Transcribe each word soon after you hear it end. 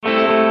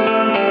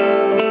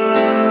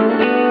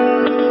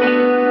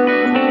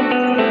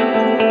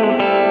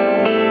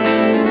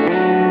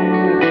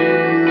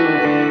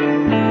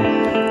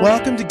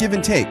Give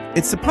and Take.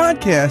 It's the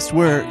podcast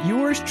where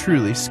yours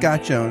truly,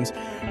 Scott Jones,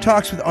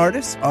 talks with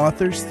artists,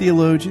 authors,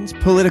 theologians,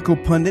 political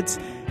pundits,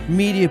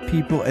 media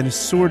people, and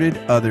assorted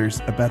others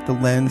about the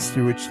lens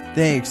through which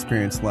they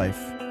experience life.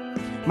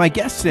 My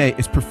guest today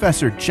is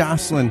Professor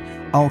Jocelyn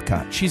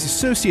Alcott. She's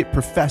Associate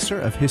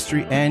Professor of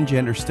History and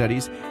Gender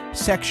Studies,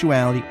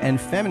 Sexuality, and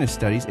Feminist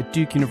Studies at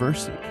Duke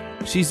University.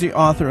 She's the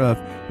author of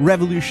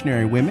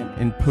Revolutionary Women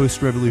in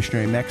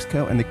Post-Revolutionary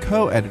Mexico and the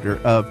co-editor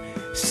of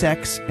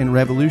Sex and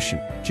Revolution,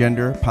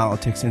 Gender,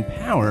 Politics, and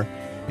Power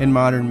in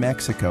Modern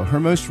Mexico. Her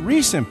most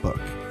recent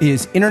book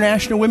is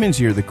International Women's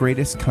Year, the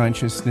Greatest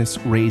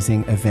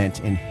Consciousness-Raising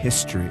Event in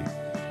History.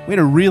 We had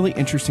a really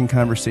interesting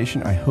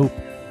conversation. I hope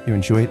you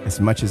enjoyed it as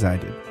much as I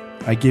did.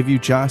 I give you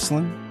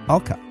Jocelyn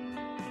Alcott.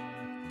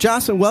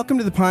 Jocelyn, welcome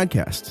to the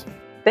podcast.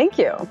 Thank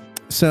you.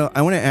 So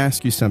I want to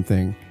ask you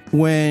something.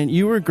 When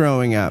you were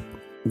growing up,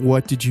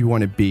 what did you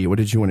want to be? What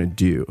did you want to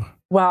do?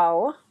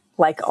 Well,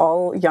 like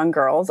all young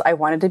girls, I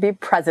wanted to be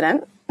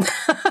president.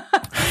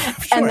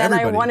 And then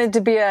I wanted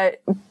to be a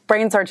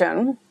brain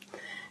surgeon.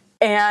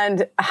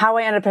 And how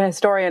I ended up a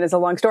historian is a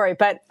long story.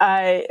 But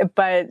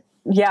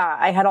yeah,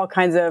 I had all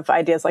kinds of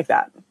ideas like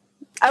that.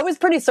 I was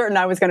pretty certain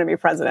I was going to be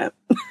president.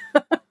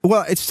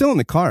 Well, it's still in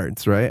the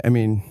cards, right? I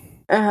mean...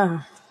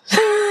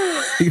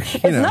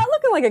 It's not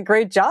looking like a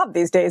great job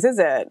these days, is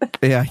it?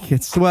 Yeah,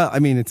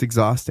 it's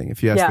exhausting.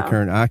 If you ask the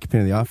current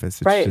occupant of the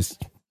office, it's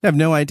just, I have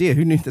no idea.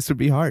 Who knew this would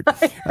be hard?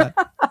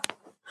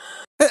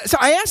 So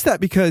I asked that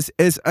because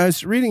as I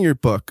was reading your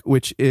book,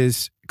 which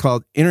is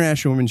called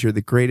International Women's Year,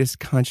 the Greatest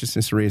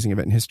Consciousness-Raising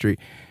Event in History,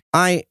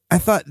 I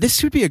thought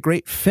this would be a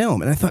great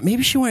film. And I thought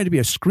maybe she wanted to be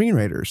a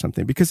screenwriter or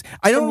something because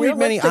I don't read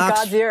many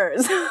God's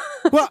ears.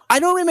 Well, I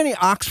don't read many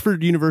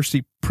Oxford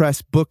University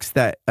Press books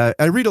that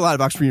I read a lot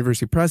of Oxford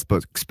University Press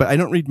books, but I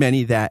don't read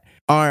many that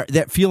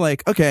feel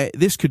like, okay,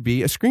 this could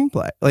be a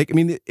screenplay. Like, I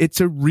mean, it's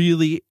a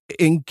really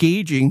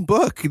engaging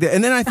book.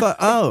 And then I thought,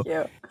 oh,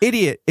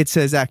 idiot. It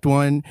says Act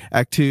 1,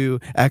 Act 2,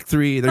 Act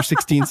 3. There's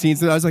 16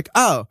 scenes. And I was like,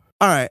 oh,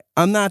 all right.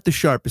 I'm not the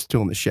sharpest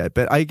tool in the shed,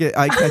 but I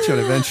catch on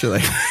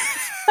eventually.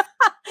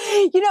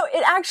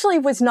 It actually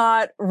was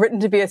not written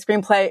to be a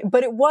screenplay,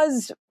 but it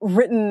was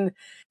written.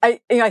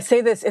 I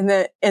say this in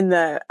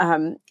the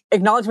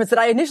acknowledgments that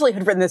I initially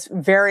had written this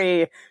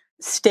very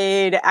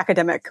staid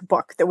academic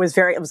book that was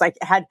it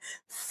had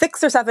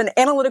 6 or 7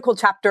 analytical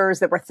chapters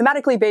that were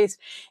thematically based.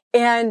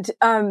 And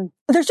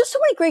there's just so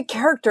many great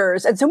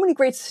characters and so many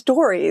great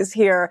stories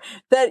here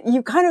that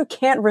you kind of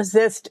can't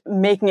resist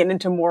making it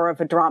into more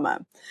of a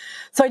drama.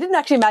 So I didn't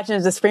actually imagine it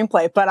as a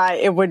screenplay, but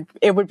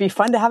it would be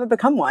fun to have it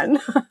become one.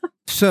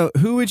 So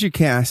who would you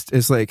cast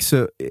as who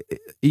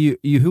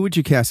would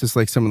you cast as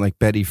someone like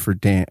Betty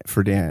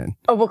Friedan?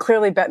 Oh, well,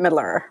 clearly Bette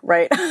Midler,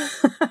 right?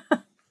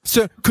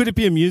 So could it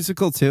be a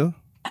musical too?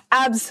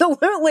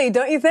 Absolutely,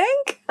 don't you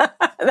think?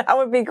 That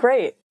would be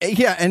great.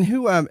 Yeah, and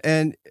who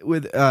and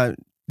with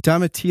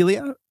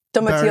Domitila,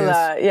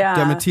 yeah.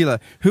 Domitila.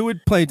 Who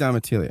would play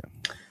Domitila?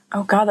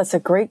 Oh God, that's a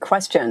great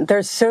question.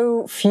 There's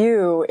so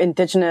few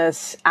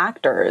Indigenous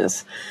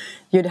actors.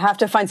 You'd have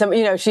to find some,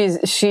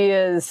 she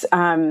is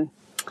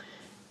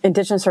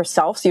Indigenous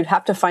herself, so you'd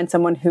have to find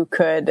someone who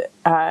could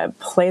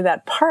play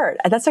that part.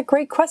 That's a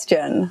great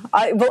question.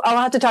 I'll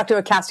have to talk to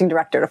a casting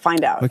director to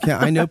find out. Okay,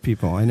 I know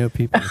people.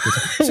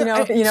 So,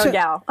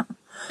 gal.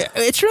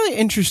 It's really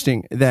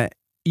interesting that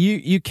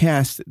you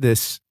cast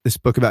this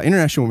book about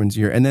International Women's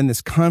Year, and then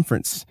this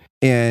conference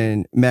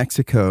in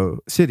Mexico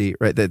City,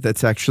 right?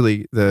 That's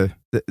actually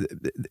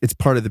it's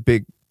part of the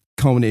big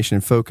culmination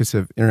and focus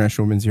of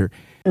International Women's Year.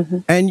 Mm-hmm.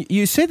 And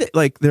you say that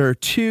there are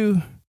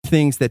two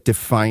things that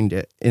defined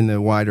it in the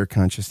wider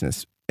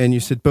consciousness. And you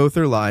said both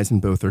are lies and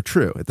both are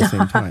true at the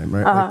same time,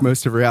 right? Like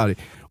most of reality.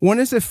 One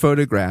is a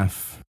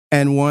photograph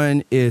and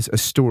one is a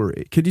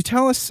story. Could you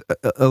tell us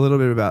a little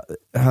bit about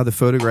how the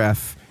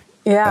photograph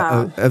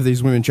of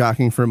these women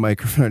jockeying for a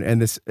microphone and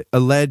this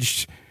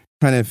alleged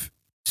kind of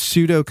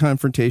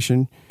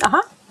pseudo-confrontation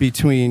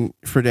between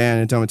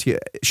Friedan and Domitila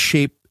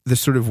shape the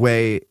sort of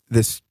way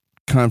this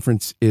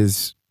conference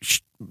is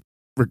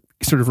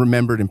sort of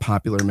remembered in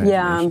popular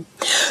imagination?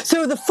 Yeah.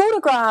 So the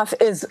photograph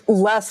is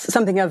less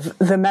something of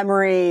the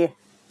memory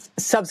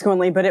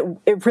subsequently, but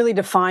it really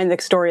defined the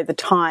story at the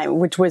time,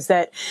 which was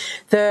that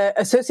the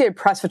Associated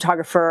Press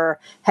photographer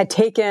had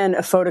taken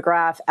a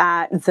photograph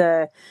at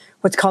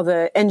what's called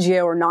the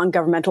NGO or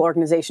non-governmental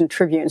organization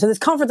Tribune. So this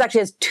conference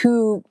actually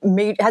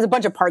has a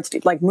bunch of parts,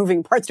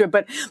 moving parts to it,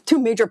 but 2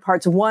 major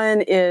parts.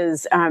 One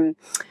is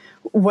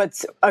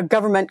what's a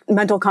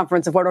governmental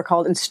conference of what are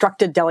called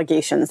instructed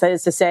delegations. That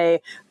is to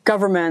say,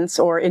 governments,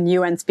 or in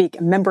UN speak,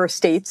 member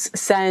states,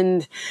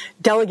 send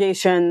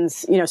delegations,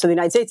 so the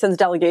United States sends a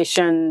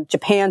delegation,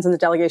 Japan sends a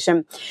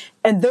delegation,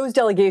 and those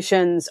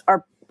delegations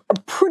are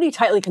pretty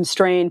tightly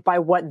constrained by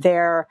what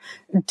their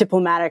the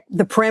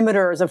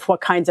parameters of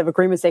what kinds of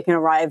agreements they can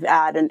arrive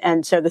at.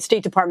 And so the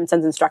State Department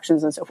sends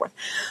instructions and so forth.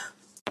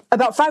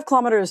 About 5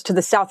 kilometers to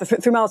the south,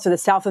 3 miles to the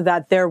south of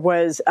that, there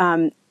was,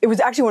 it was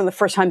actually one of the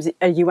first times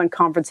a UN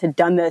conference had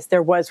done this.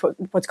 There was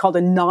what's called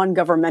a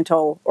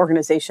non-governmental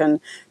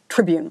organization,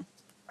 Tribune.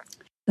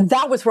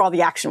 that was where all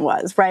the action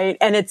was, right?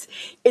 And it's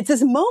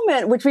this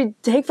moment which we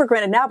take for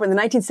granted now, but in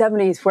the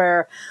 1970s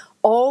where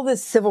all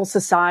this civil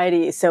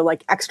society, so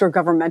like extra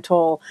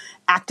governmental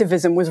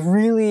activism was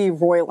really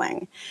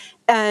roiling.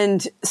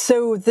 And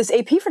so this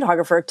AP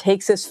photographer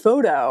takes this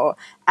photo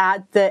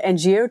at the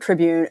NGO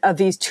Tribune of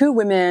these two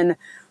women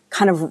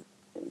kind of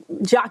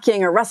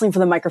jockeying or wrestling for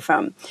the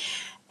microphone.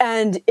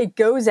 And it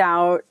goes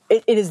out.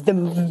 It is the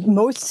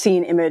most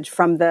seen image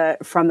from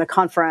the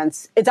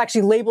conference. It's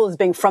actually labeled as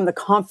being from the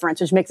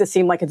conference, which makes it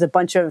seem like it's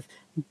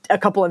a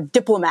couple of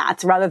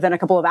diplomats rather than a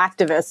couple of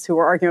activists who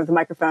are arguing with the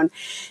microphone.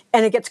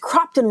 And it gets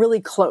cropped in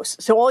really close.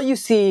 So all you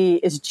see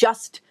is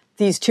just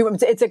these two.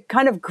 It's a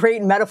kind of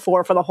great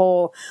metaphor for the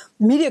whole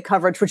media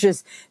coverage, which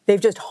is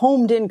they've just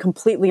homed in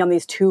completely on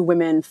these two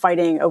women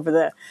fighting over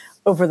the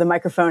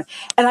microphone.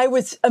 And I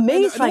was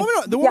amazed.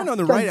 The woman on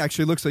the right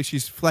actually looks like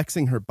she's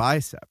flexing her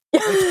bicep.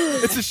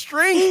 It's a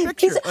strange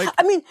picture.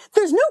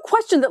 There's no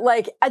question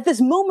that at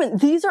this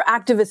moment, these are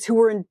activists who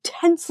were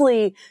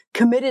intensely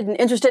committed and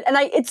interested. And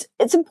it's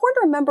important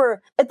to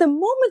remember at the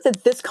moment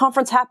that this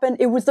conference happened,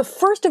 it was the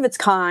first of its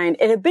kind.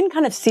 It had been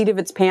kind of seat of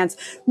its pants.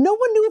 No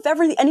one knew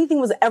if anything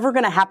was ever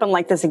going to happen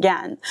like this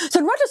again. So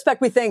in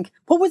retrospect, we think,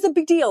 what was the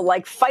big deal?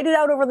 Fight it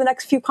out over the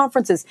next few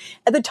conferences.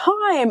 At the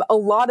time, a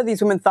lot of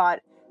these women thought,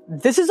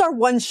 this is our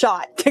one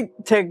shot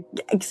to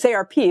say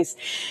our piece.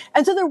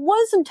 And so there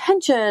was some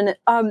tension,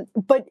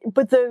 but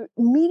the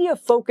media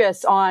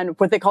focus on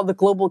what they call the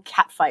global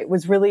catfight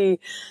was really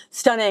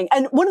stunning.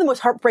 And one of the most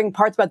heartbreaking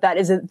parts about that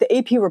is that the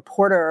AP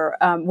reporter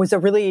was a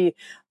really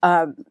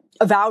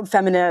avowed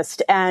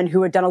feminist and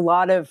who had done a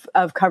lot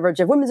of coverage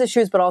of women's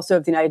issues, but also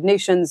of the United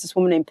Nations, this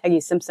woman named Peggy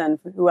Simpson,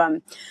 who I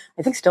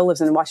think still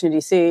lives in Washington,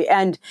 D.C.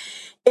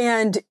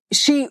 And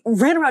she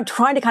ran around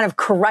trying to kind of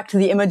correct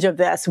the image of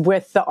this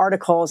with the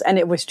articles, and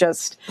it was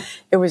just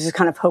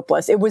kind of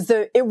hopeless. It was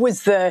the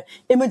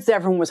image that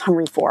everyone was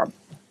hungry for.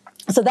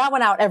 So that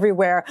went out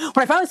everywhere.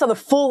 When I finally saw the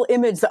full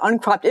image, the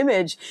uncropped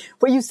image,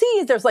 what you see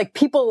is there's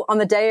people on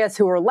the dais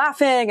who are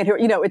laughing and who,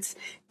 it's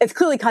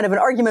clearly kind of an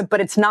argument, but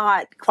it's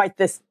not quite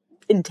this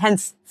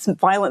intense,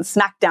 violent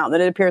smackdown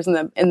that it appears in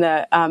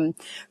the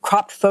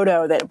cropped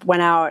photo that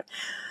went out.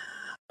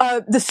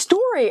 The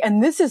story,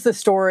 and this is the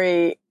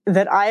story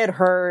that I had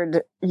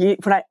heard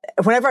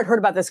whenever I'd heard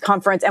about this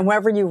conference, and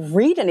whenever you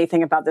read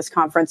anything about this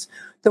conference,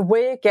 the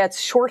way it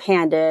gets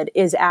shorthanded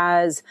is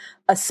as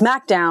a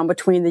smackdown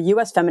between the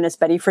U.S.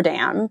 feminist Betty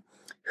Friedan,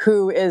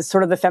 who is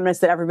sort of the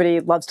feminist that everybody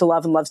loves to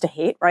love and loves to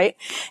hate, right?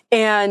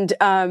 And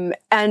a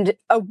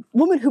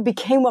woman who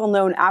became well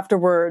known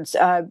afterwards,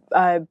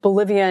 a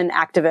Bolivian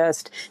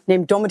activist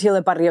named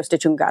Domitila Barrios de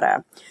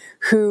Chungara,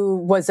 who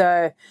was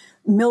a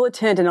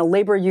militant in a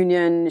labor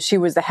union. She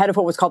was the head of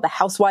what was called the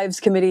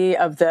Housewives Committee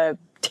of the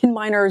Tin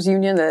Miners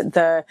Union,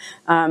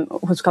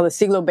 what's called the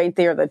Siglo XX,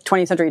 or the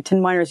 20th Century Tin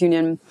Miners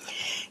Union.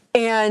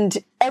 And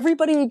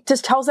everybody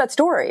just tells that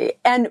story.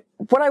 And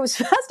what I was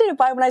fascinated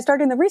by when I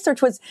started doing the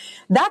research was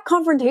that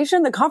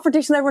confrontation, the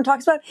confrontation that everyone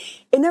talks about,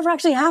 it never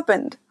actually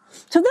happened.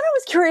 So then I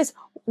was curious,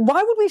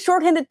 why would we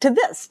shorthand it to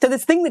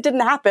this thing that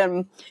didn't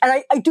happen?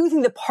 And I do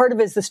think that part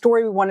of it is the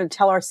story we want to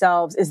tell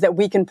ourselves is that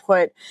we can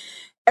put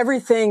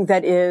everything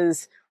that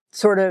is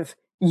sort of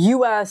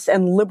U.S.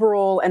 and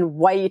liberal and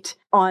white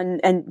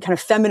and kind of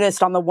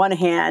feminist on the one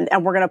hand,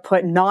 and we're going to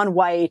put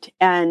non-white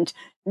and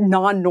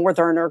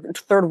non-Northern or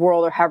third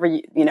world or however,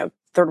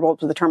 third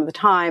world was the term of the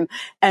time,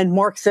 and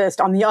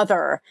Marxist on the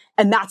other.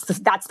 And that's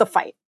the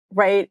fight,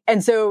 right?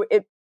 And so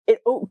it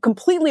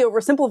completely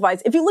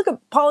oversimplifies. If you look at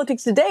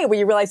politics today, what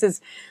you realize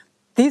is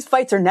these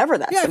fights are never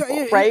that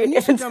simple, right?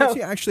 And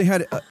so actually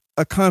had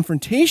a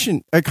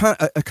confrontation, a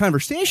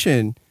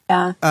conversation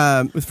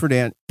with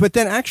Friedan, but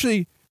then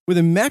actually with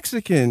a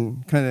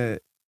Mexican kind of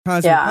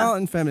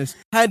cosmopolitan feminist,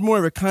 had more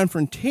of a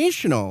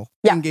confrontational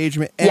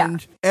engagement,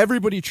 and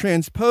everybody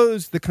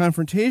transposed the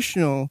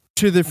confrontational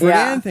to the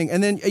Friedan thing.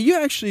 And then you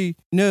actually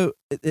know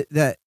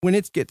that when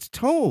it gets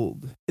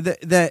told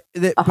that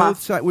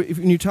both sides,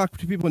 when you talk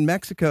to people in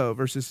Mexico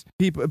versus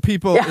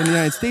people in the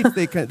United States,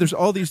 there's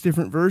all these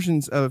different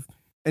versions of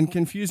and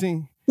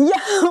confusing. Yeah,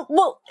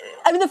 well,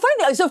 I mean, the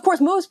funny thing, so of course,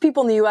 most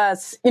people in the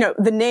U.S.,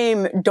 the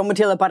name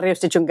Domitila Barrios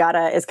de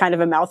Chungara is kind of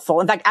a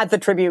mouthful. In fact, at the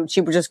Tribune,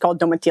 she was just called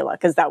Domitila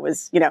because that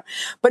was,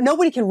 but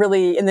nobody can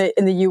really, in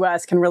the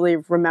U.S., can really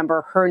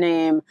remember her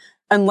name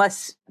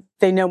unless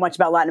they know much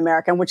about Latin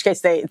America, in which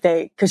case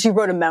because she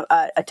wrote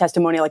a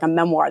testimony, like a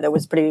memoir that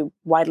was pretty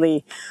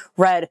widely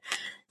read.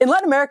 In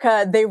Latin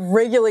America, they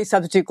regularly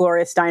substitute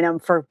Gloria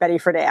Steinem for Betty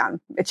Friedan.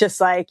 It's just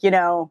like,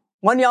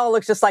 one y'all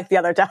looks just like the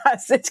other to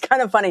us. It's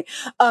kind of funny.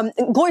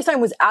 Gloria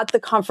Steinem was at the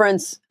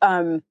conference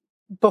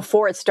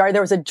before it started.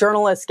 There was a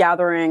journalist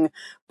gathering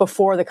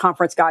before the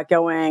conference got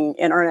going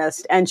in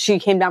earnest, and she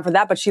came down for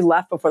that, but she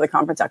left before the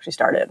conference actually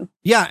started.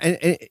 Yeah,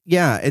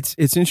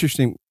 it's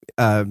interesting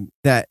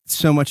that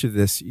so much of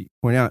this, you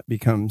point out,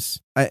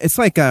 becomes it's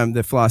like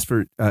the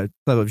philosopher Club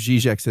of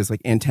Zizek says,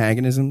 like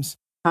antagonisms.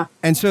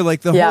 And so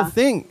the whole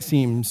thing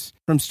seems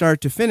from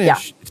start to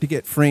finish to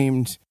get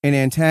framed in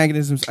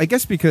antagonisms, I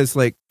guess, because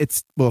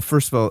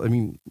first of all, I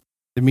mean,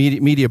 the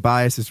media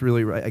bias is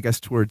really, right, I guess,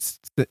 towards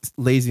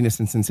laziness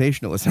and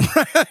sensationalism,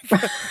 right?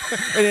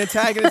 And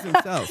antagonists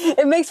themselves.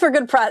 It makes for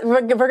good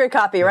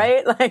copy,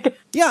 right? Like,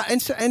 yeah,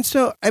 and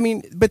so I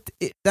mean, but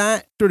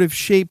that sort of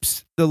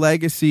shapes the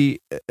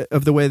legacy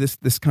of the way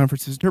this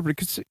conference is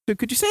interpreted. So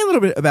could you say a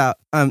little bit about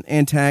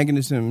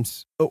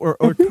antagonisms or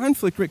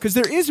conflict? Because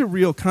there is a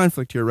real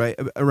conflict here, right?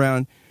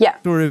 Around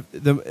sort of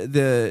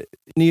the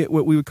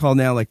what we would call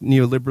now like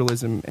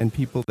neoliberalism and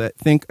people that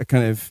think a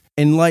kind of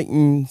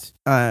enlightened,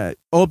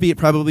 albeit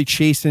probably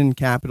chastened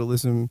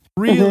capitalism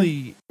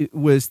really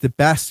was the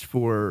best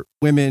for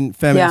women,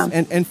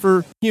 feminists, and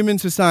for human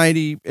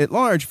society at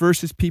large,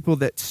 versus people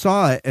that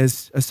saw it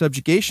as a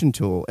subjugation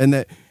tool, and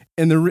that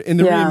in the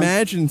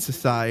reimagined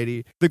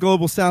society, the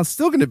global South is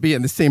still going to be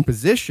in the same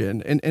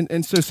position,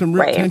 and so some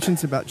real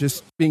tensions about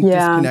just being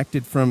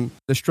disconnected from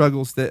the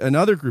struggles that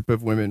another group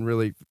of women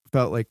really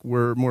felt like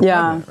were more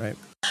prevalent, right?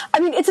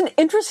 I mean, it's an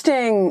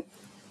interesting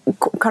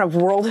kind of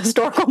world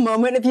historical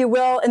moment, if you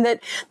will, in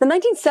that the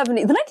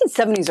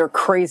 1970s are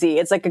crazy.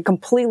 It's like a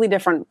completely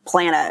different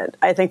planet,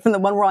 I think, from the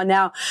one we're on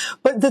now.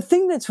 But the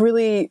thing that's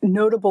really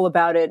notable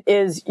about it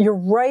is you're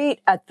right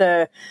at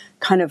the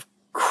kind of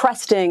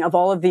cresting of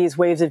all of these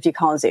waves of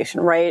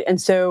decolonization, right?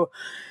 And so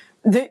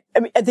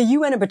at the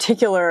UN in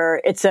particular,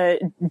 it's a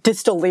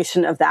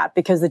distillation of that,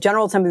 because the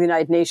General Assembly of the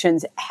United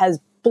Nations has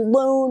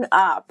blown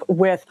up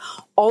with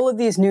all of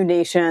these new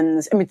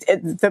nations. I mean,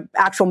 the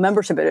actual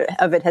membership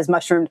of it has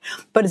mushroomed,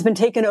 but it's been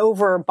taken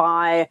over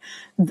by,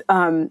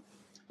 the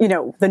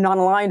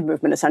non-aligned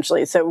movement,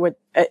 essentially. So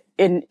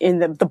in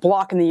the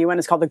bloc in the UN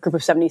is called the Group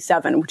of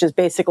 77, which is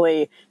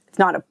basically, it's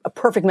not a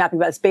perfect mapping,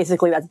 but it's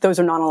basically that those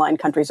are non-aligned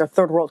countries or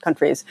third world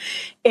countries.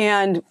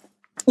 And,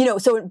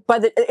 so by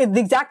the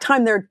exact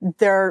time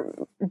they're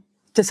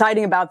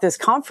deciding about this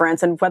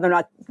conference and whether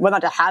or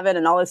not to have it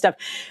and all this stuff,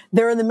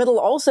 they're in the middle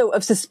also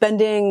of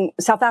suspending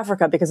South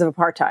Africa because of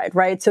apartheid,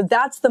 right? So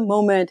that's the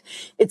moment.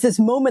 It's this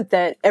moment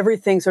that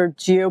everything sort of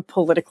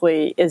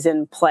geopolitically is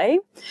in play.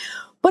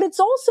 But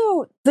it's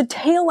also the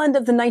tail end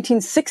of the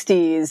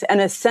 1960s, and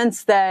a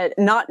sense that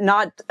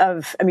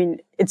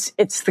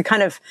it's the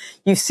kind of,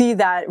 you see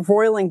that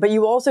roiling, but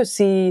you also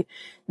see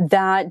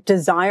that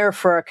desire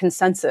for a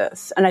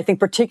consensus. And I think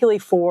particularly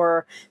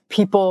for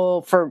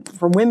people, for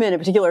women in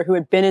particular, who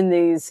had been in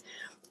these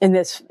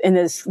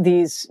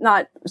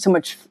not so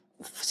much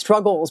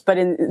struggles, but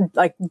in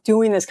like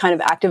doing this kind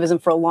of activism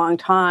for a long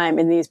time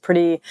in these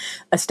pretty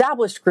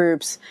established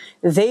groups,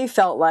 they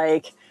felt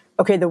like,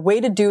 okay, the way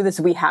to do this,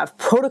 we have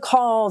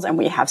protocols and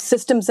we have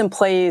systems in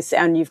place,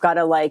 and you've got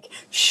to like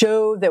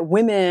show that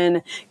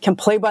women can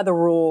play by the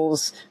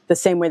rules the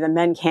same way that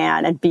men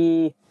can and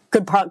be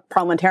good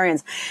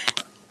parliamentarians.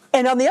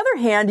 And on the other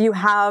hand, you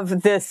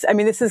have this, I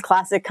mean, this is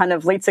classic kind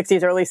of late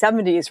 60s, early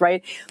 70s,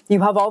 right?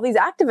 You have all these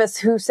activists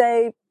who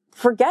say,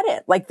 forget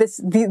it. Like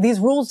these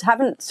rules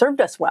haven't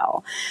served us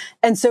well.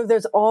 And so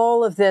there's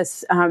all of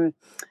this,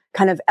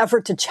 kind of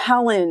effort to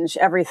challenge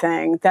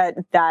everything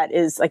that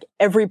is like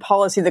every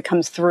policy that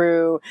comes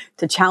through,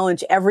 to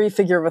challenge every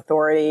figure of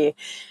authority.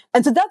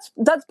 And so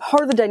that's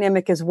part of the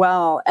dynamic as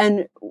well.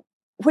 And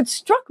what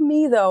struck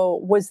me though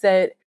was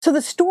that, so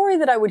the story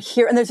that I would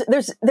hear, and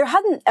there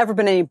hadn't ever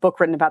been any book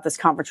written about this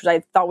conference, which I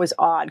thought was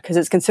odd because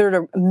it's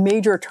considered a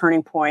major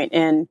turning point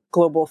in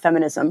global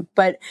feminism.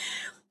 But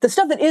the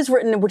stuff that is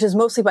written, which is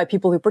mostly by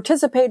people who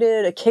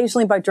participated,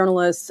 occasionally by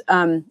journalists,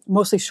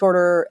 mostly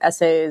shorter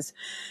essays,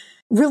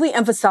 really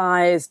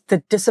emphasized the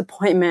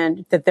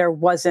disappointment that there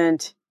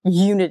wasn't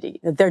unity,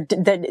 that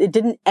it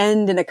didn't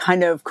end in a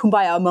kind of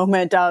kumbaya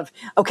moment of,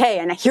 okay,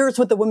 and here's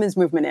what the women's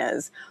movement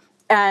is.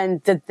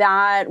 And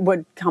that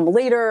would come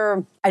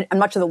later. And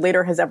much of the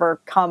later has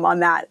ever come on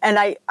that. And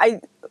I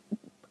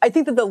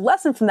think that the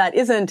lesson from that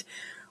isn't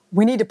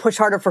we need to push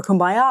harder for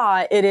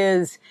kumbaya. It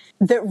is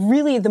that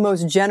really the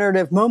most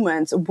generative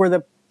moments were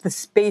the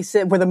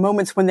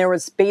moments when there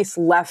was space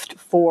left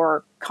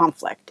for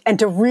conflict, and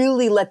to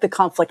really let the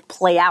conflict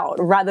play out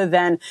rather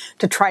than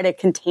to try to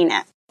contain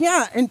it.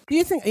 Yeah. And do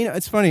you think,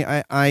 it's funny,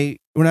 I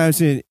when I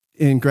was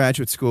in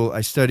graduate school, I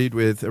studied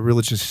with a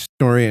religious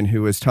historian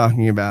who was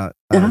talking about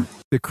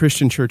the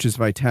Christian church's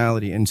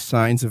vitality and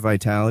signs of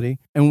vitality.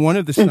 And one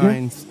of the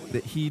signs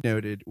that he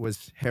noted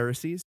was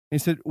heresies. He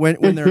said,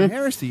 when there are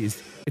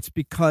heresies, it's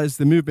because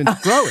the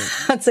movement's growing.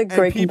 That's a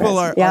great people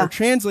are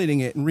translating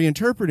it and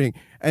reinterpreting.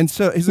 And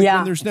so he's like,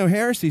 when there's no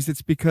heresies,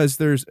 it's because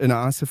there's an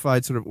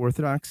ossified sort of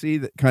orthodoxy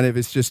that kind of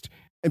is just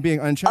being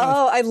unchallenged.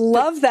 Oh, I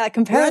love that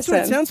comparison. That's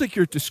what it sounds like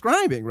you're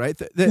describing, right?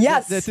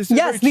 Yes,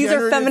 these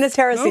are feminist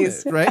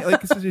heresies. Moment, right?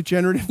 Like this is a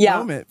generative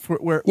moment for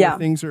where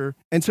things are.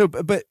 And so,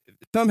 but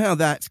somehow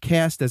that's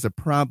cast as a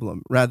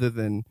problem rather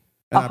than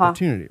an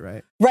opportunity,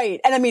 right?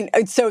 Right. And I mean,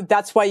 so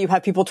that's why you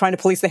have people trying to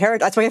police the heritage.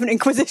 That's why you have an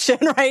inquisition,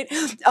 right?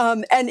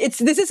 And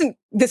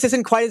this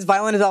isn't quite as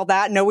violent as all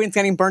that. No one's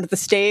getting burned at the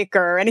stake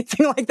or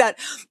anything like that.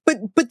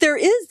 But there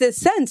is this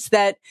sense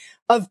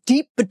of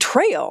deep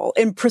betrayal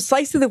in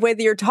precisely the way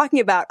that you're talking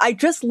about. I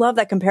just love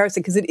that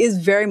comparison because it is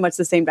very much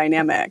the same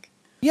dynamic.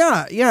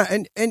 Yeah,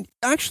 and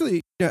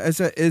actually,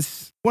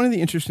 as one of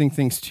the interesting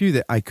things too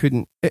that I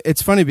couldn't.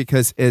 It's funny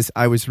because as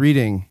I was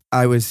reading,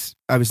 I was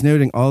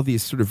noting all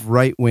these sort of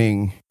right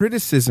wing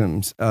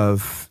criticisms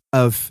of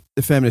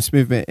the feminist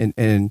movement,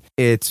 and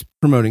it's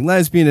promoting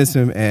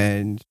lesbianism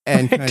and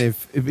kind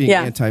of being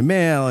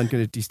anti-male and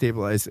going to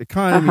destabilize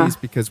economies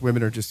because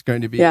women are just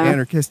going to be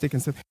anarchistic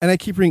and stuff. And I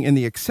keep reading in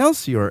the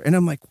Excelsior, and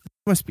I'm like,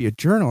 must be a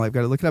journal. I've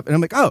got to look it up. And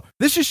I'm like, oh,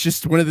 this is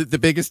just one of the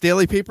biggest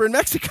daily paper in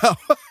Mexico.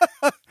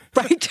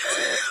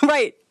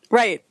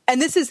 Right.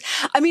 And this is,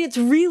 I mean, it's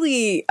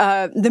really,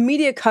 the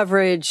media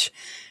coverage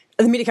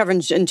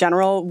in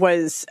general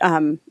was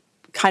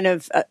kind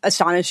of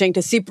astonishing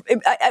to see.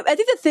 I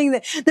think the thing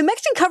that the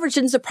Mexican coverage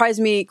didn't surprise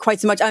me quite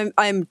so much.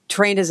 I'm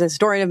trained as a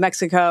historian of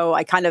Mexico.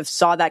 I kind of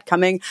saw that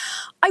coming.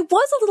 I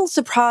was a little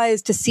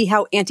surprised to see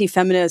how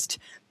anti-feminist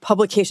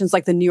publications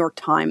like the New York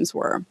Times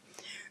were.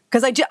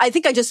 Because I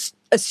think I just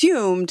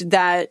assumed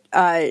that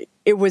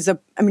it was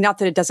not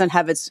that it doesn't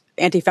have its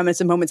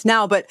anti-feminist moments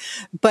now, but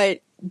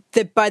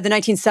that by the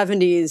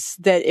 1970s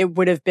that it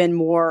would have been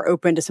more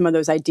open to some of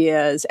those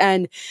ideas.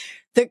 And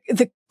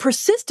the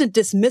persistent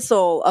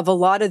dismissal of a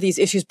lot of these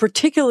issues,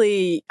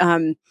 particularly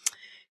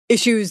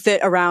issues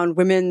that around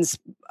women's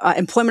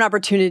employment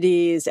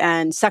opportunities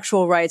and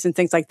sexual rights and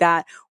things like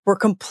that, were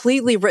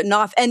completely written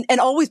off and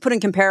always put in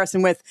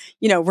comparison with,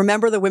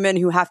 remember the women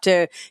who have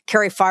to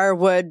carry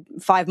firewood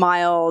 5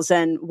 miles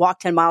and walk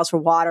 10 miles for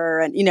water.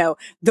 And,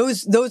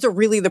 those are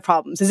really the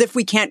problems, as if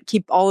we can't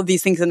keep all of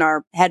these things in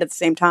our head at the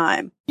same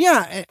time.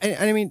 Yeah.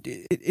 And I mean,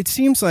 it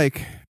seems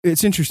like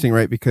it's interesting,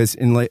 right? Because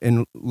in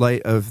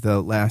light of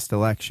the last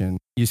election,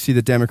 you see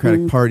the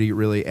Democratic Party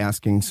really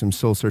asking some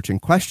soul searching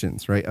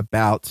questions, right?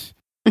 About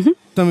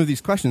some of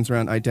these questions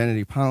around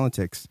identity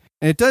politics.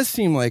 And it does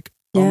seem like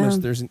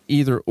almost there's an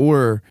either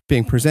or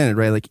being presented,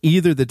 right? Like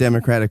either the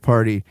Democratic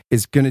Party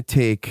is going to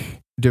take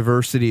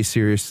diversity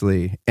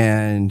seriously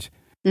and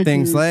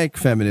things like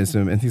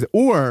feminism and things,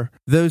 or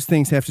those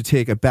things have to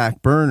take a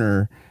back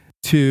burner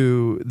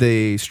to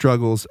the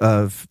struggles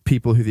of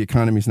people who the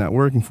economy is not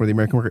working for, the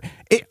American worker.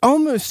 It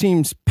almost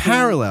seems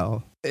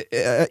parallel,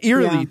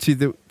 eerily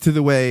to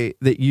the way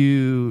that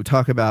you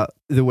talk about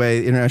the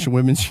way International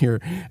Women's Year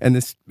and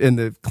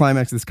the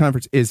climax of this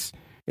conference is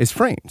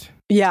framed.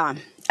 Yeah.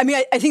 I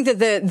mean, I think that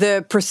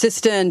the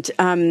persistent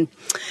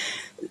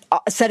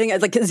setting,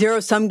 like a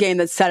zero-sum game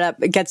gets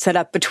set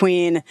up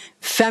between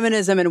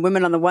feminism and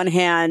women on the one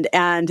hand,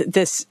 and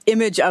this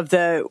image of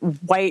the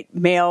white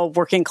male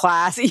working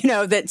class,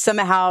 that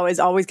somehow is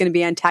always going to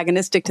be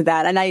antagonistic to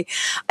that. And I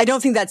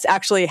don't think that's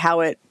actually how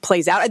it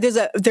plays out.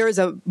 There is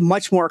a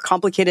much more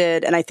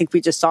complicated, and I think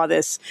we just saw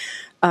this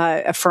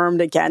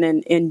affirmed again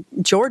in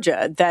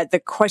Georgia, that the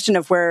question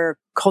of where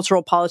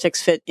cultural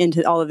politics fit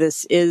into all of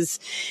this is,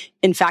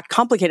 in fact,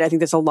 complicated. I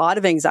think there's a lot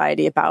of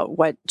anxiety about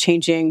what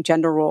changing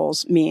gender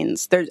roles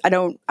means. I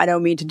don't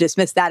mean to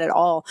dismiss that at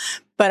all,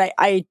 but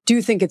I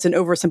do think it's an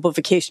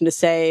oversimplification to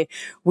say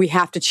we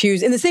have to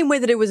choose, in the same way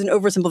that it was an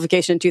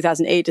oversimplification in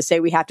 2008 to say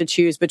we have to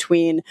choose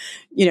between,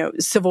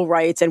 civil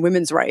rights and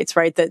women's rights,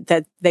 right?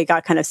 That they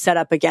got kind of set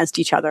up against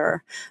each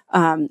other.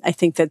 I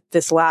think that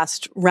this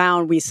last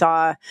round we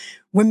saw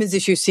women's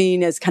issues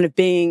seen as kind of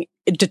being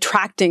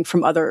detracting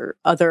from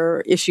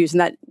other issues,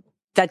 and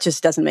that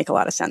just doesn't make a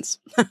lot of sense.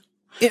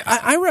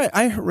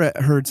 I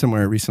heard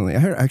somewhere recently, I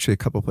heard actually a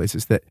couple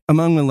places, that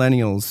among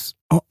millennials,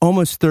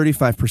 almost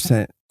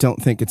 35%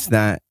 don't think it's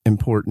that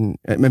important,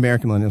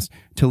 American millennials,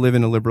 to live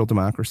in a liberal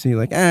democracy.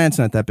 Like, it's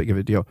not that big of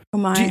a deal. Oh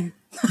my.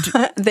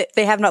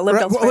 They have not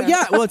lived elsewhere. Well,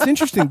 yeah. Well, it's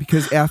interesting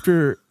because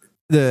after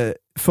the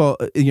fall,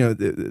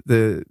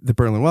 the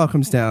Berlin Wall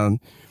comes down,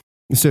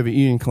 the Soviet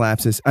Union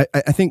collapses, I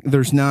think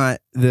there's not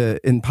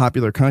in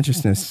popular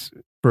consciousness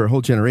for a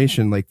whole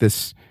generation like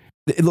this.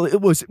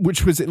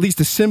 Which was at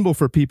least a symbol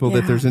for people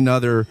that there's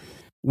another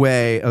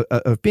way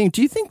of being.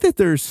 Do you think that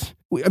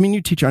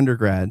you teach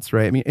undergrads,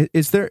 right? I mean,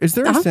 is there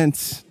a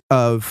sense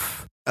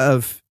of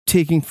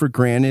taking for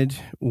granted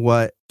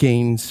what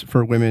gains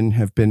for women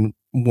have been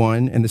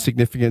won and the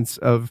significance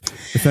of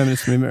the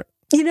feminist movement?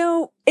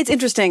 It's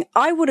interesting.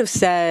 I would have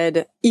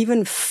said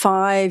even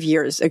 5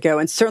 years ago,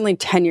 and certainly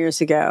 10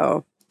 years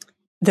ago,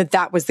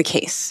 that was the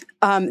case.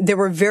 There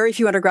were very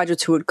few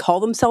undergraduates who would call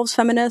themselves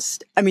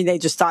feminist. I mean, they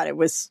just thought it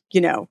was,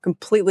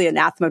 completely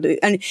anathema.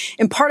 And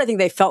in part, I think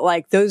they felt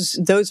like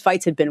those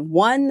fights had been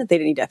won. They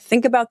didn't need to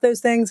think about those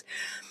things.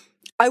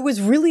 I've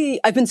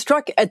been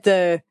struck at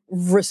the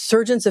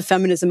resurgence of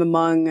feminism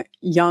among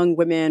young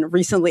women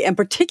recently, and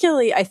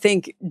particularly, I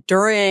think,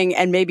 during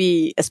and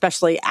maybe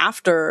especially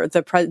after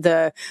the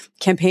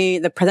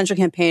presidential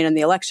campaign and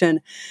the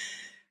election,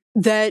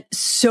 that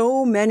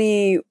so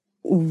many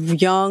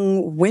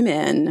young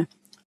women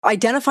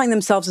identifying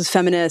themselves as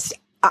feminists,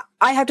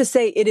 I have to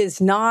say it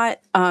is not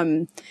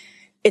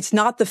it's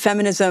not the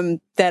feminism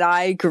that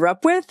I grew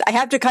up with. I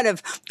have to kind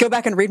of go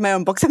back and read my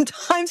own book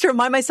sometimes to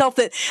remind myself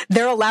that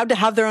they're allowed to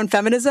have their own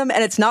feminism,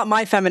 and it's not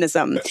my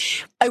feminism.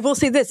 I will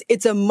say this,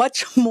 it's a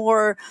much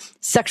more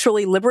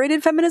sexually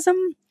liberated feminism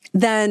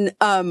than,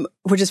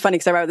 which is funny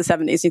because I write about the 70s,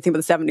 and you think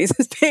about the 70s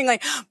as being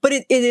like, but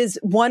it is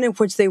one in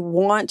which they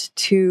want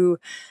to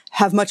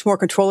have much more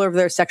control over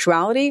their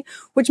sexuality,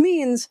 which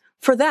means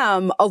for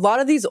them, a lot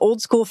of these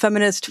old school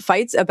feminist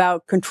fights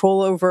about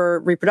control over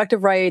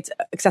reproductive rights,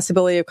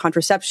 accessibility of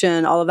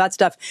contraception, all of that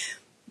stuff,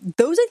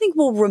 those I think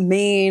will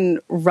remain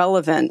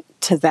relevant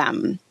to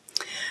them.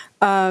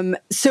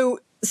 So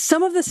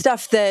some of the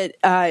stuff that,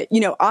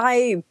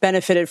 I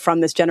benefited from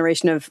this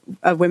generation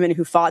of women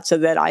who fought so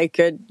that I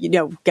could,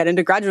 get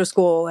into graduate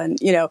school and,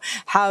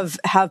 have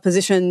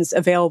positions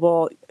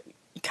available,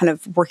 kind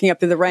of working up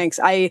through the ranks.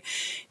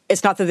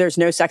 It's not that there's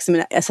no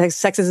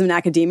sexism in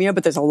academia,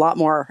 but there's a lot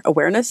more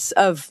awareness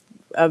of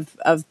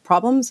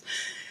problems.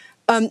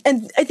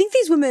 And I think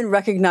these women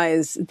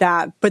recognize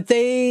that, but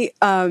they,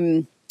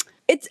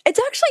 it's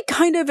actually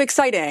kind of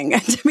exciting.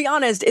 And to be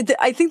honest,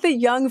 I think the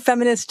young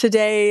feminists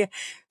today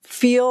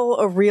feel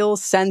a real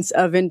sense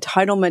of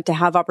entitlement to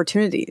have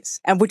opportunities,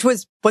 and which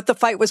was what the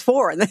fight was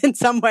for. In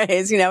some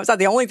ways, it's not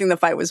the only thing the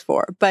fight was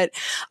for, but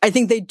I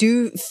think they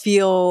do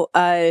feel,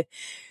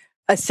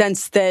 a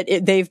sense that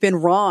they've been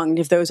wronged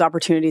if those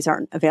opportunities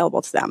aren't available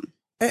to them.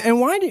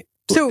 And why do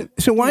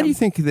why do you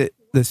think that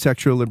the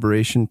sexual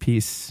liberation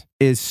piece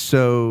is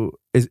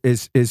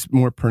is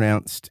more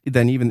pronounced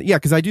than even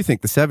because I do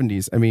think the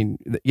 70s. I mean,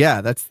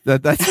 that's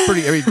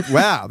pretty. I mean,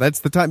 wow,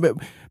 that's the time. But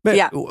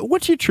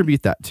what do you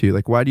attribute that to?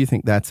 Like, why do you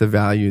think that's a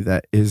value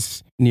that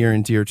is near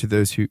and dear to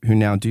those who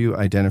now do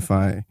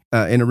identify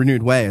in a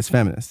renewed way as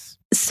feminists?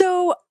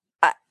 So,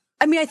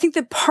 I mean, I think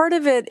that part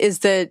of it is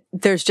that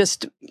there's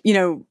just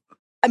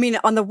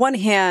on the one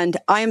hand,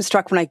 I am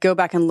struck when I go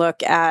back and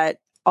look at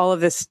all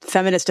of this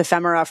feminist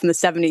ephemera from the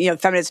 70s,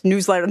 feminist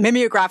newsletter,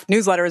 mimeograph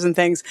newsletters and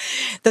things,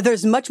 that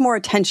there's much more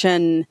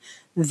attention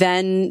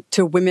than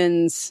to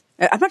women's.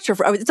 I'm not sure.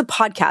 It's a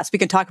podcast. We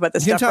can talk about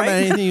this stuff, right? You can talk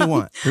about anything you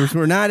want.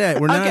 We're not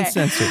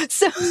uncensored.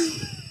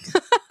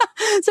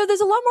 So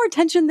there's a lot more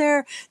attention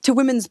there to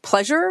women's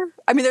pleasure.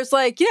 I mean, there's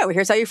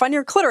here's how you find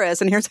your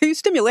clitoris, and here's how you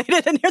stimulate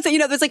it, and here's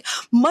how, there's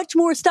much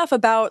more stuff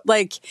about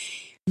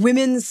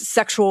women's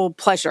sexual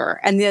pleasure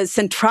and the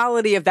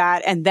centrality of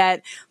that, and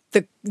that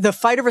the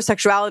fight over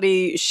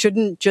sexuality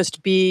shouldn't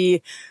just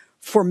be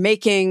for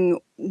making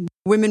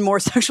women more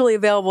sexually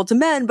available to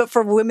men, but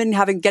for women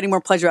getting more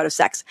pleasure out of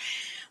sex.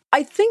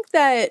 I think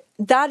that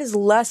is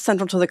less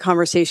central to the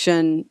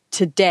conversation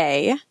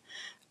today,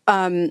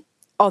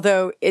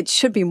 although it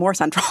should be more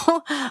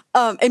central,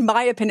 in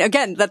my opinion.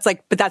 Again,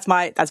 that's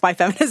my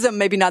feminism,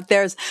 maybe not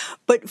theirs.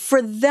 But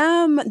for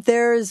them,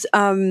 there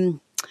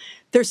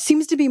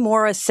seems to be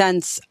more a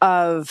sense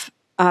of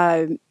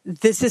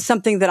this is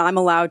something that I'm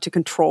allowed to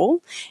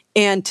control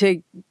and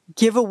to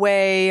give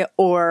away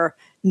or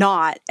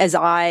not as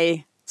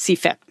I see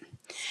fit.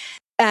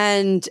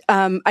 And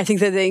I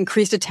think that the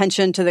increased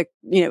attention to the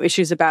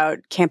issues about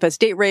campus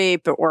date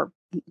rape or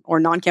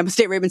non-campus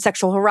date rape and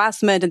sexual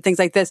harassment and things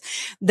like this,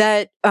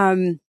 that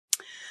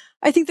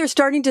I think they're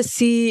starting to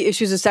see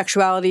issues of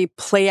sexuality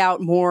play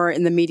out more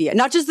in the media.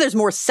 Not just there's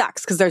more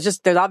sex, because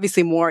there's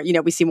obviously more,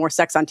 we see more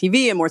sex on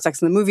TV and more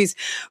sex in the movies,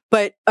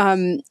 but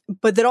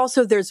that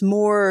also there's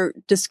more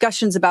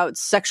discussions about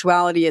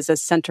sexuality as a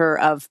center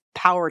of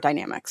power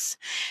dynamics.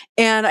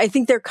 And I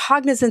think their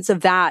cognizance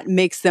of that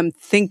makes them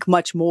think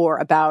much more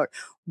about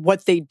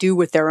what they do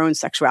with their own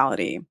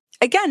sexuality.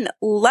 Again,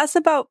 less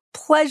about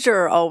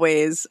pleasure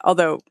always,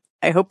 although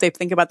I hope they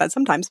think about that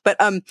sometimes, but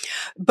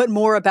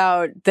more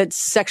about that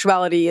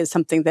sexuality is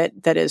something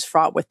that is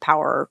fraught with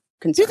power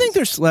concerns. Do you think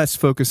there's less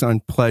focus on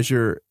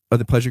pleasure, or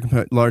the pleasure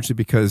component, largely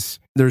because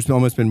there's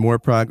almost been more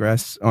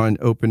progress on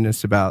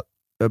openness about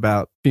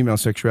female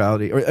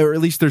sexuality, or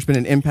at least there's been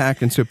an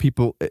impact, and so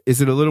people,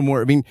 is it a little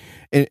more? I mean,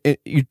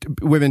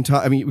 women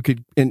talk. I mean, we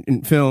could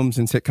in films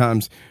and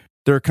sitcoms,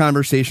 there are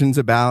conversations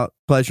about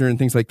pleasure and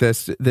things like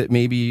this that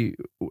maybe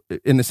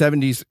in the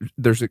 70s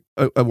there's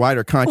a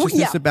wider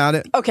consciousness about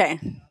it. Okay.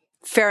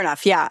 Fair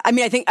enough. Yeah. I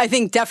mean, I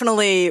think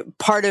definitely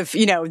part of,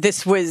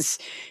 this was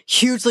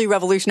hugely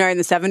revolutionary in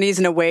the 70s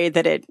in a way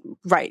that it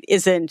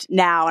isn't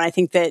now. And I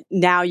think that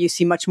now you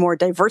see much more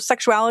diverse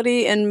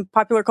sexuality in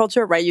popular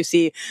culture, right? You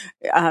see,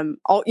 and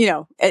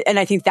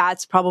I think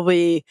that's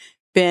probably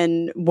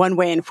been one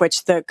way in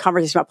which the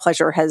conversation about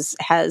pleasure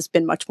has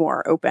been much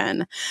more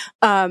open.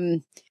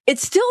 It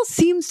still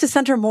seems to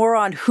center more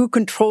on who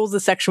controls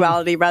the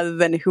sexuality rather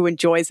than who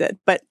enjoys it.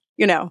 But,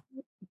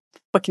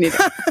 what can you do?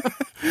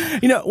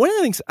 One of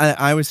the things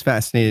I was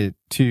fascinated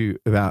too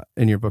about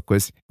in your book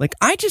was,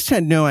 I just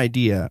had no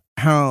idea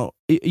how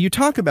you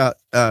talk about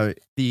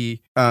the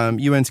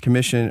UN's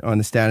Commission on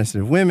the Status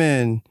of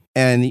Women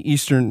and the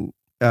Eastern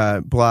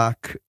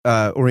Bloc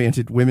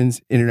oriented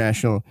Women's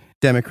International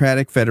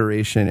Democratic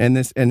Federation and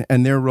this and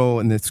their role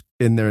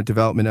in their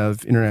development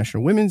of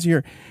International Women's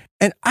Year.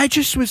 And I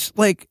just was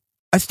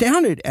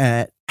astounded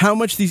at how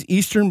much these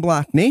Eastern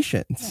Bloc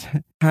nations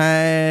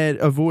had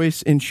a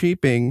voice in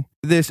shaping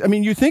this. I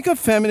mean, you think of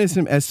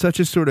feminism as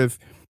such a sort of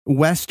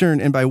Western,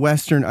 and by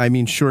Western, I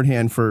mean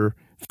shorthand for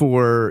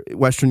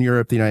Western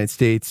Europe, the United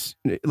States,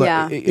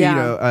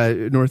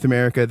 North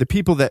America, the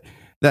people that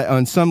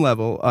on some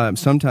level,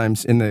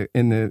 sometimes in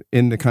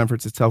the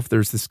conference itself,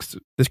 there's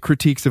this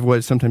critiques of what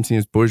is sometimes seen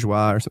as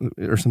bourgeois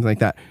or something like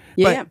that.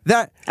 Yeah,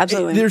 but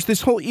absolutely. There's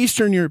this whole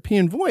Eastern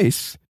European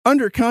voice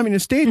under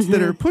communist states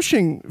that are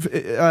pushing for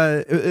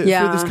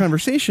this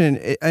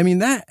conversation. I mean,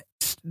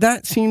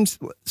 that seems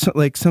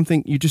like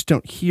something you just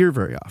don't hear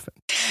very often.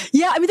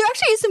 Yeah, I mean, there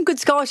actually is some good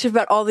scholarship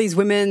about all these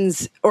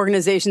women's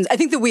organizations. I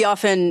think that we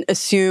often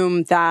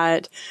assume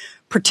that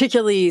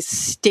particularly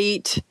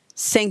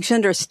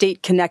state-sanctioned or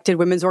state-connected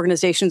women's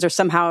organizations are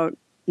somehow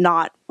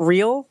not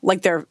real,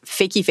 like they're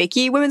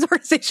fakey women's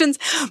organizations,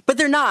 but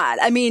they're not.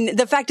 I mean,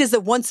 the fact is that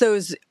once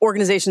those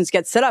organizations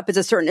get set up, it's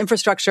a certain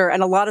infrastructure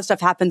and a lot of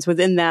stuff happens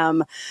within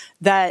them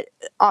that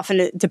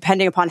often,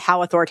 depending upon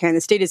how authoritarian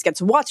the state is,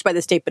 gets watched by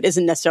the state, but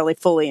isn't necessarily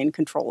fully in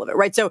control of it,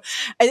 right? So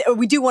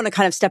we do want to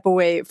kind of step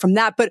away from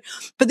that. But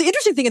the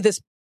interesting thing at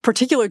this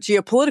particular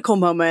geopolitical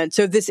moment.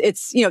 So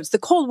it's the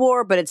Cold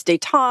War, but it's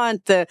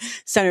détente. The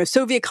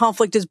Sino-Soviet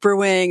conflict is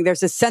brewing.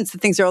 There's a sense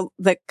that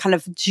the kind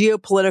of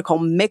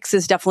geopolitical mix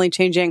is definitely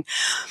changing.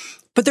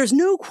 But there's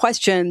no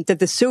question that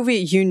the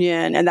Soviet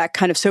Union and that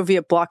kind of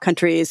Soviet bloc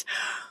countries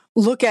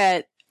look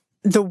at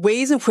the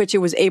ways in which it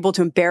was able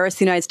to embarrass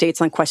the United States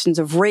on questions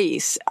of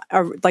race,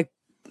 like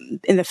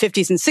in the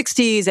 50s and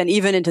 60s and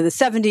even into the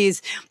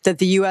 70s, that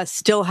the U.S.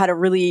 still had a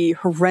really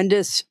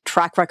horrendous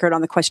track record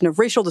on the question of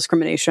racial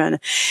discrimination,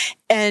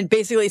 and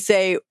basically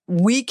say,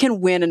 we can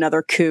win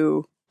another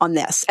coup on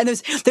this. And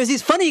there's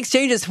these funny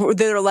exchanges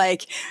that are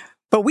like,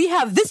 but we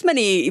have this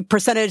many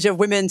percentage of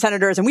women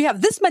senators and we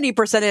have this many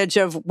percentage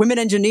of women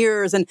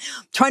engineers, and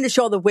trying to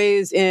show all the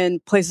ways in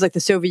places like the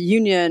Soviet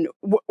Union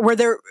where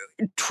there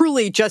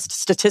truly just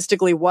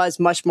statistically was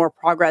much more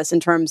progress in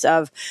terms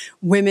of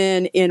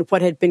women in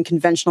what had been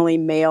conventionally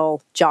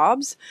male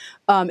jobs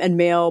and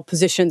male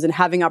positions and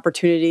having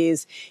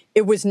opportunities.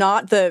 It was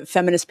not the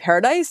feminist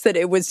paradise that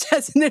it was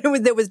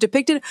that was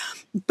depicted,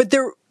 but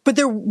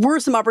there were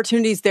some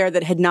opportunities there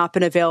that had not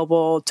been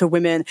available to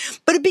women.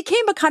 But it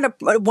became a kind of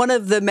one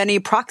of the many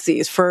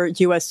proxies for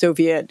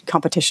U.S.-Soviet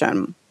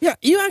competition. Yeah,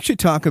 you actually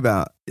talk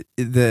about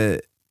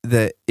the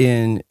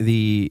in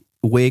the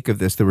wake of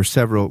this, there were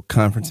several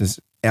conferences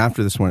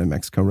after this one in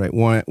Mexico, right?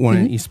 One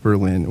in East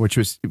Berlin, which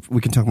was,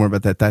 we can talk more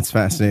about that. That's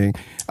fascinating.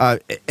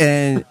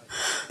 And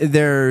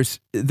there's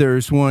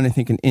one, I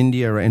think, in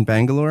India, right, in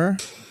Bangalore.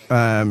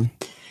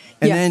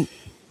 Then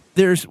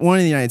there's one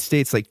in the United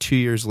States like 2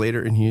 years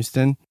later in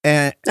Houston.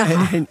 And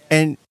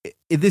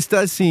this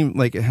does seem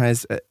like it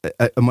has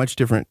a much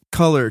different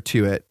color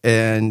to it.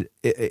 And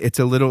it's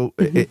a little,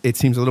 it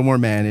seems a little more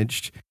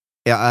managed.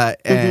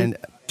 And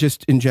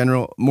just in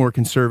general, more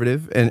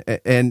conservative.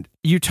 And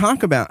you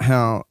talk about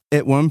how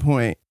at one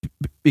point,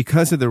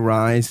 because of the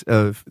rise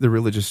of the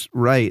religious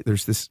right,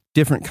 there's this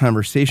different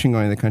conversation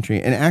going in the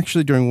country. And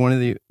actually during one of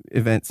the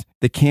events,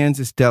 the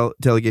Kansas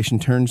delegation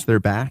turns their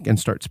back and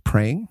starts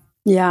praying.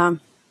 Yeah.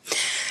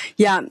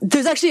 Yeah,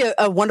 there's actually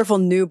a wonderful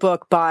new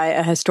book by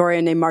a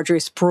historian named Marjorie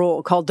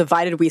Sproul called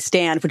Divided We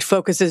Stand, which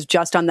focuses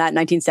just on that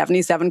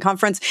 1977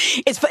 conference.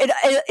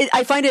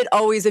 I find it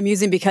always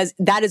amusing because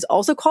that is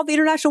also called the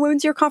International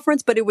Women's Year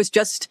Conference, but it was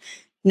just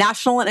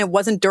national and it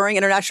wasn't during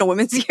International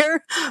Women's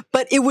Year.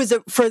 But it was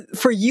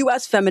for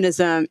U.S.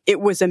 feminism, it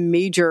was a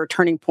major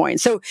turning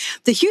point. So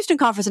the Houston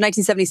Conference in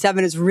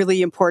 1977 is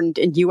really important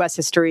in U.S.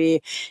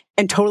 history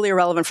and totally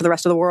irrelevant for the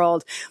rest of the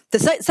world. The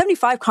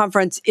 75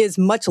 conference is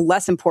much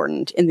less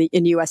important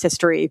in U.S.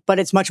 history, but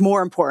it's much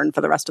more important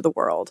for the rest of the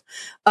world.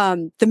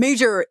 The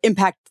major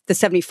impact the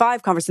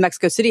 75 conference, the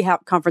Mexico City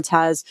conference,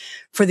 has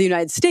for the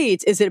United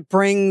States is it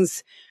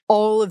brings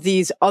all of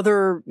these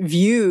other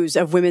views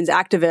of women's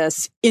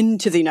activists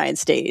into the United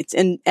States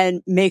and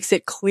makes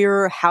it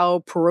clearer how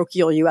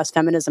parochial U.S.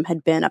 feminism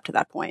had been up to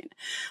that point.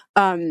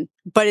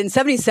 But in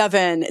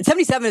 77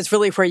 is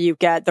really where you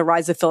get the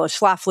rise of Phyllis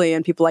Schlafly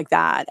and people like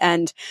that.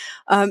 And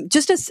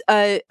just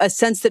a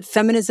sense that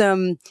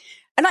feminism,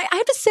 and I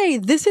have to say,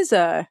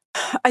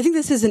 I think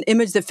this is an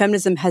image that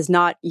feminism has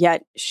not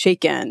yet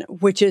shaken,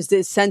 which is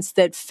this sense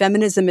that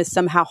feminism is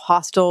somehow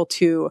hostile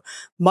to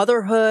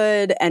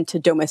motherhood and to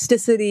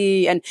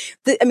domesticity. And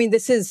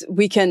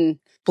we can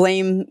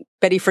blame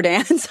Betty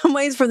Friedan in some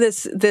ways for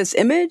this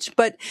image,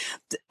 but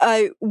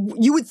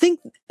you would think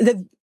that,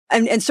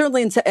 and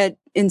certainly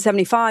in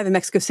 75 in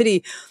Mexico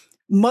City,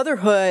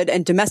 motherhood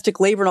and domestic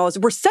labor and all this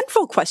were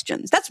central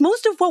questions. That's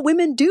most of what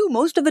women do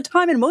most of the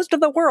time in most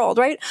of the world,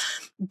 right?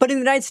 But in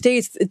the United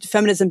States,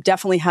 feminism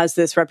definitely has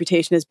this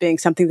reputation as being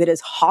something that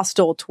is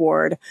hostile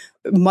toward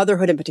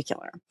motherhood in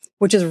particular,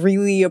 which is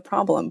really a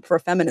problem for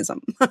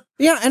feminism.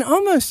 Yeah, and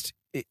almost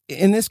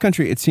in this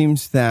country, it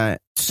seems that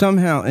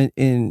somehow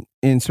in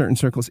certain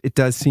circles, it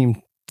does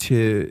seem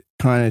to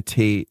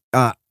connotate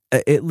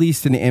at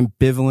least an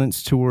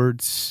ambivalence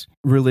towards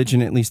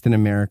religion, at least in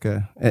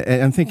America.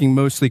 And I'm thinking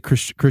mostly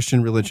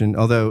Christian religion,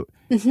 although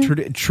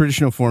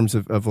traditional forms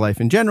of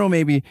life in general,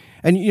 maybe.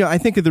 And, I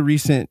think of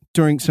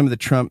during some of the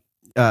Trump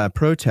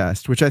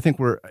protest, which I think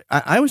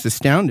I was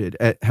astounded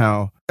at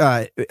how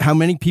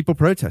many people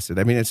protested.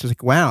 I mean, it's just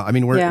like, wow. I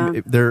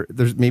mean,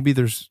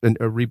 there's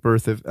a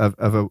rebirth of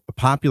a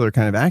popular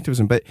kind of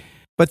activism, but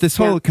this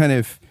whole kind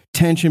of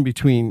tension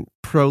between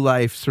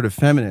pro-life sort of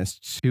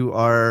feminists who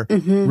are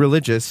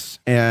religious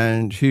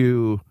and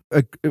who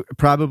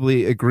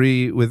probably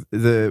agree with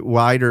the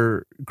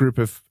wider group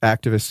of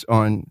activists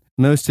on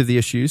most of the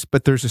issues,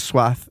 but there's a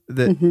swath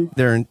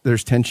that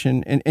there's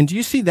tension. And do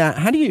you see that?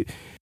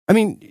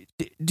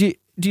 Do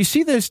you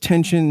see those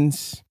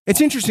tensions?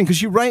 It's interesting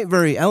because you write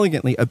very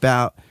elegantly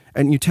about,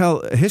 and you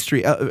tell a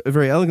history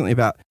very elegantly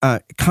about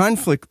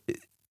conflict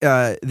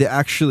that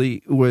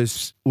actually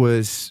was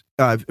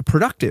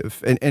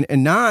productive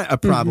and not a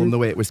problem the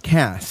way it was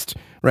cast,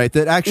 right?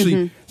 That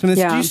actually, do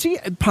you see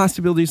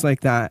possibilities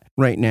like that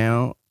right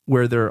now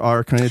where there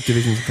are kind of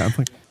divisions and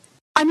conflict?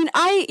 I mean,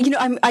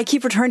 I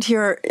keep returning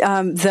to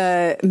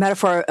the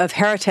metaphor of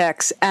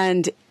heretics,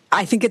 and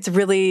I think it's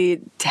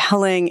really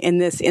telling in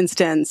this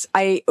instance.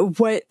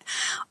 What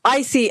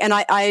I see, and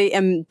I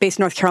am based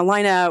in North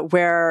Carolina,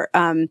 where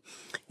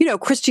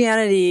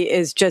Christianity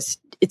is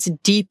it's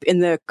deep in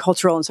the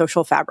cultural and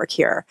social fabric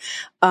here.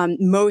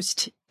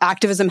 Most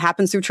activism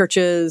happens through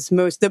churches.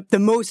 The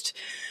most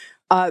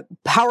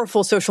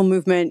powerful social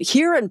movement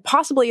here and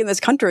possibly in this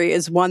country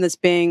is one that's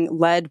being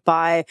led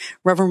by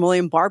Reverend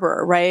William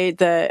Barber, right?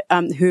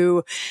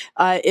 Who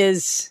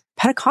is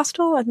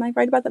Pentecostal. Am I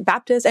right about that?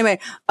 Baptist? Anyway,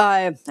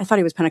 I thought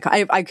he was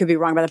Pentecostal. I could be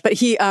wrong about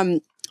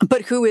that,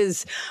 but who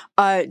is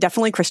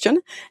definitely Christian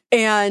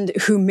and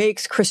who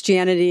makes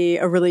Christianity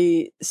a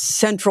really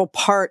central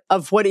part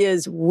of what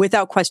is,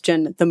 without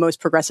question, the most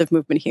progressive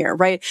movement here,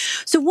 right?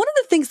 So one of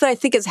the things that I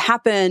think has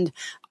happened,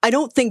 I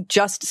don't think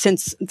just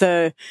since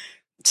the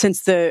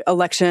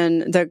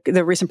election,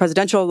 the recent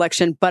presidential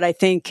election, but I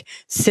think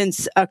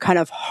since a kind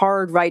of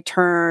hard right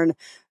turn,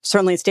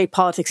 certainly in state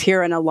politics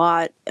here and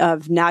I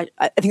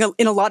think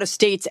in a lot of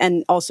states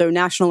and also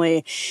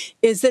nationally,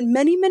 is that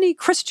many, many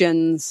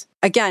Christians,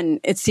 again,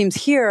 it seems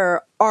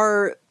here,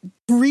 are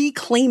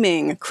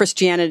reclaiming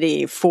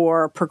Christianity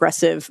for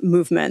progressive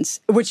movements,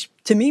 which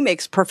to me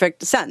makes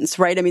perfect sense,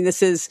 right? I mean,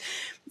 this is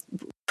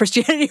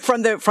Christianity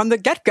from the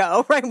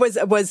get-go, right,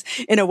 was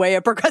in a way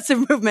a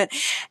progressive movement.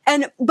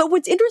 But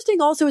what's interesting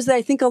also is that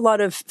I think a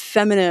lot of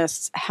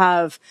feminists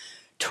have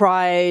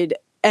tried,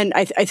 and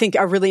I think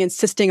are really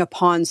insisting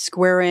upon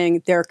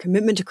squaring their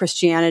commitment to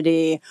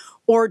Christianity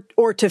or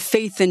to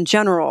faith in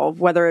general,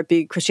 whether it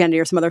be Christianity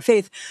or some other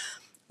faith,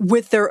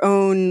 with their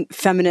own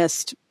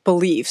feminist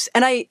beliefs.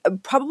 And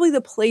probably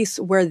the place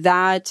where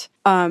that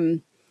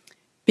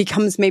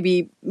becomes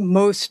maybe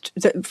most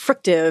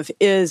frictive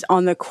is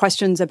on the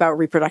questions about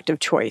reproductive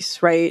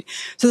choice, right?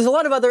 So there's a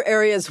lot of other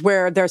areas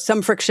where there's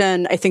some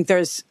friction. I think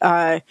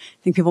I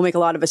think people make a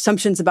lot of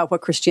assumptions about what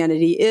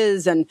Christianity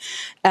is and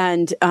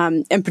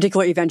in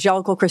particular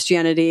evangelical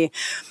Christianity.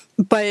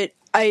 But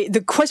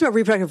the question about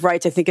reproductive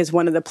rights, I think, is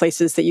one of the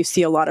places that you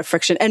see a lot of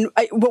friction. And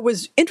what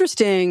was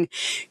interesting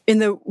in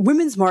the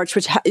Women's March,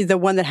 which the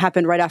one that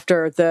happened right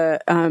after the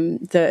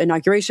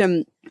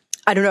inauguration,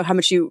 I don't know how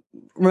much you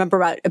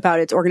remember about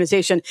its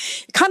organization.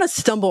 It kind of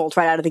stumbled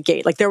right out of the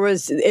gate. Like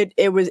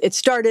it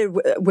started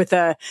with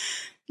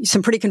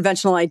some pretty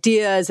conventional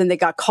ideas, and they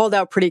got called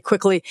out pretty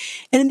quickly.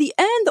 And in the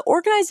end, the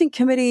organizing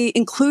committee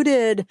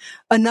included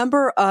a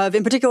number of,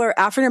 in particular,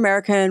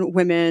 African-American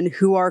women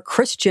who are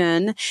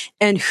Christian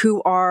and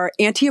who are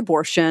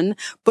anti-abortion,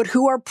 but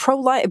who are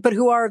pro-life, but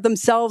who are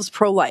themselves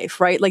pro-life,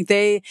 right?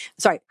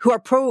 Who are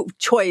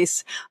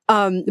pro-choice,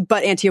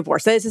 but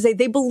anti-abortion. That is to say,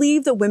 they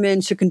believe that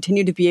women should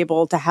continue to be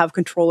able to have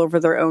control over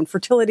their own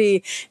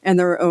fertility and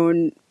their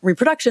own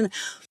reproduction,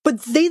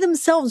 but they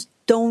themselves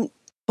don't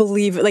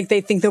believe,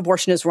 they think that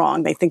abortion is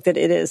wrong. They think that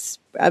it is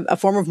a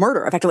form of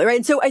murder, effectively, right?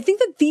 And so I think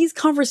that these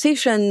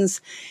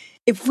conversations,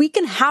 if we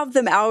can have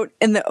them out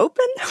in the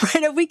open,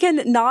 right? If we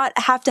can not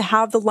have to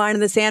have the line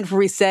in the sand where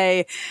we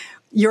say,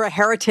 you're a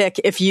heretic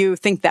if you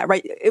think that,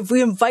 right? If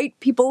we invite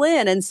people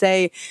in and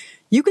say,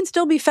 you can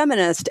still be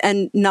feminist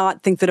and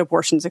not think that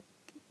abortion's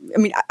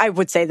I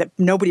would say that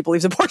nobody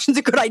believes abortion's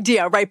a good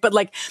idea, right? But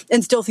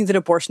and still think that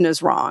abortion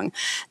is wrong.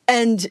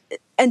 And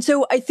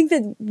so I think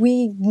that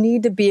we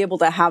need to be able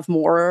to have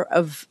more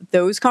of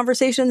those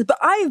conversations. But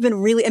I've been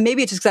really, and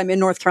maybe it's just because I'm in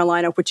North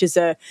Carolina, which is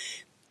a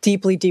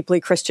deeply, deeply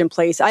Christian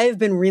place. I have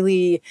been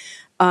really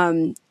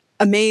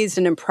amazed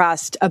and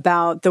impressed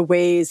about the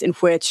ways in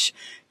which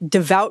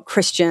devout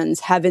Christians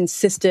have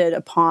insisted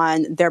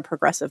upon their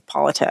progressive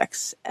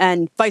politics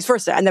and vice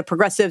versa. And the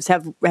progressives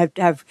have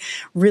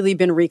really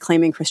been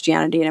reclaiming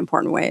Christianity in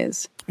important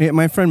ways. Yeah,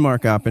 my friend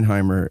Mark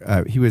Oppenheimer,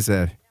 do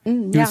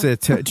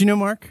you know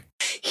Mark?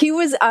 He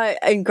was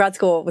in grad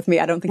school with me.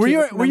 I don't think were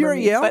you at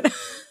Yale?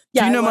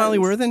 Yeah, Do you know Molly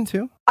Worthen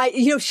too?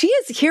 She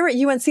is here at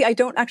UNC. I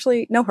don't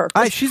actually know her.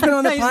 She's been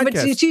on the podcast.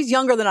 But she's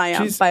younger than I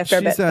am by a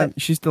fair bit.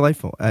 She's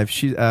delightful. I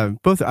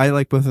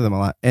like both of them a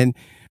lot. And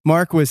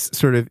Mark was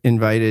sort of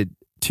invited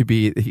to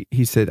be.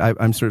 He said,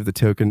 "I'm sort of the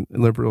token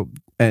liberal,"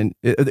 and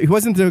he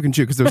wasn't the token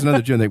Jew because there was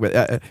another Jew thing. But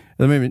I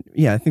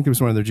think there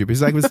was one other Jew. But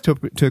he's like, "Was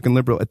token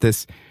liberal at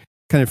this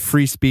kind of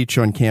free speech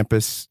on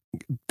campus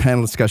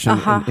panel discussion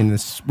in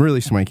this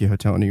really swanky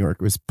hotel in New York."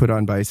 It was put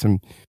on by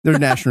there were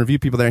National Review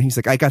people there, and he's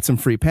like, "I got some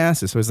free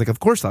passes," so I was like, "Of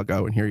course I'll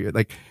go and hear you."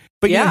 Like,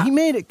 but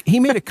he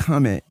made a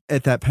comment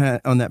at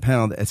on that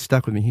panel that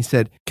stuck with me. He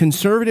said,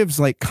 "Conservatives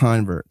like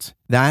converts.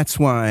 That's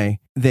why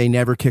they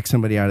never kick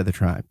somebody out of the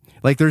tribe.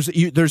 Like there's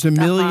a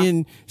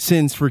million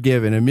sins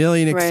forgiven, a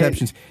million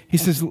exceptions." He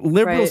says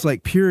liberals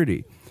like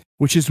purity,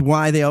 which is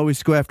why they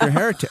always go after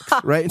heretics,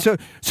 right? And so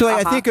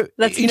like, I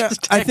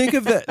think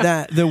of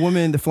the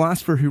woman, the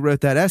philosopher who wrote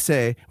that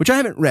essay, which I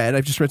haven't read.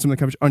 I've just read some of the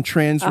comments on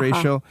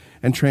transracial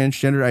and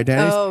transgender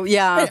identities. Oh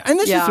yeah, and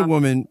this is a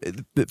woman,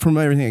 from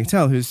everything I can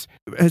tell, has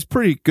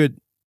pretty good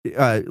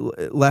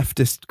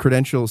leftist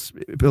credentials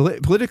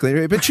politically,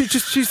 right? But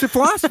she's a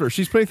philosopher.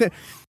 She's putting things.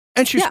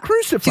 And she's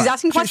crucified. She's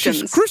asking questions.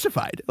 She's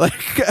crucified.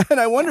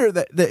 And I wonder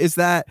is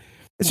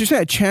you're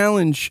saying a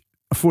challenge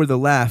for the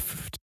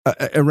left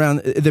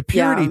around the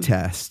purity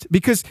test?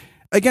 Because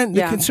again,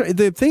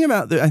 the thing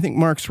about I think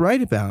Mark's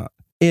right about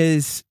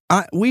is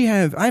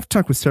I've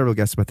talked with several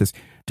guests about this.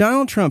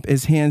 Donald Trump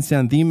is hands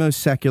down the most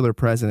secular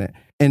president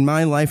in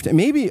my lifetime,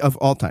 maybe of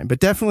all time, but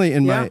definitely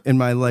in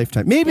my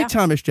lifetime. Maybe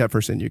Thomas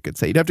Jefferson, you could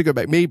say. You'd have to go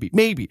back.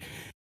 Maybe.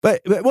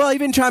 But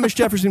even Thomas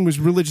Jefferson was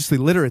religiously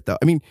literate, though.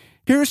 I mean,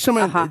 here's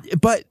someone,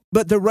 but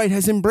the right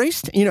has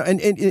embraced, and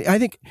I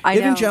think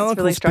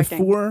evangelicals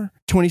before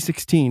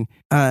 2016,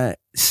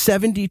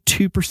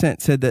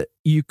 72% said that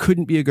you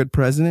couldn't be a good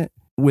president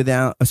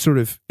without a sort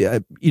of,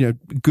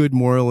 good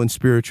moral and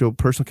spiritual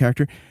personal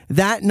character.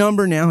 That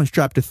number now has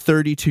dropped to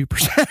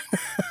 32%.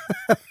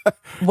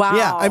 Wow.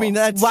 Yeah, I mean,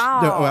 that's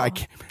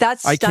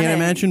that's I can't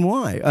imagine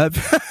why.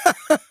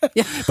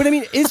 But I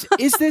mean, is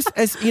this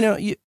as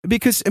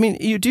because I mean,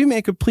 you do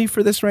make a plea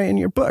for this, right, in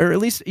your book, or at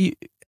least I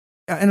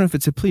don't know if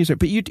it's a plea,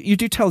 but you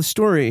do tell a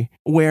story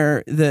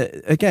where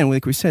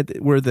like we said,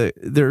 where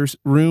there's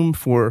room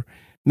for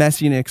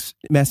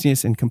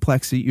messiness and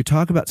complexity. You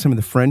talk about some of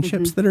the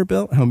friendships that are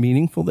built, how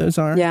meaningful those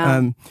are,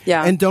 and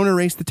don't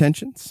erase the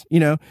tensions.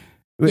 You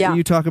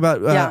talk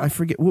about, I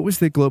forget, what was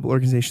the global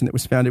organization that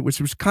was founded, which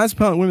was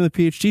Cosmopolitan Women with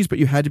PhDs, but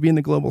you had to be in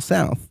the global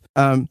South.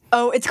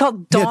 It's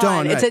called DAWN.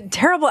 DAWN, right. It's a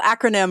terrible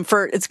acronym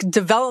for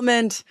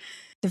development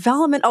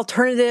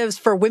alternatives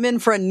for women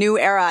for a new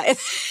era.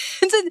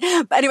 It's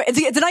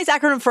a nice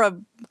acronym for a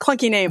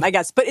clunky name, I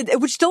guess, but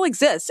which still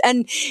exists.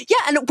 And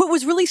what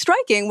was really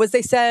striking was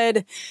they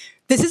said,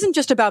 this isn't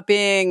just about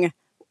being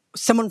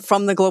someone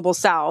from the global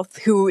South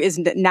who is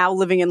now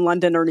living in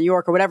London or New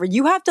York or whatever.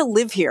 You have to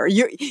live here.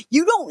 You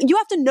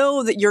have to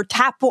know that your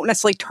tap won't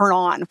necessarily turn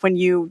on when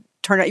you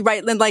turn it,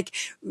 right? And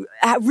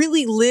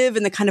really live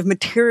in the kind of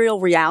material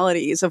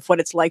realities of what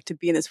it's like to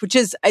be in this, which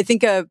is, I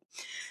think,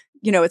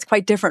 it's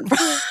quite different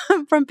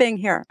from being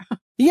here.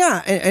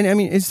 Yeah. And I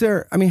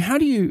mean, how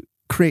do you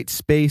create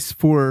space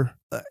for,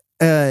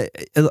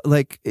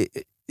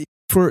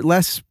 for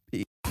less,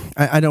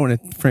 I don't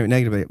want to frame it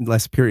negatively,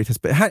 less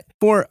periodist, but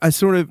for a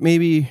sort of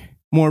maybe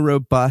more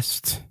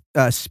robust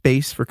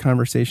space for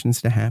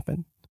conversations to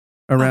happen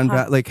around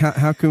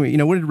how can we,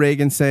 what did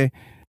Reagan say?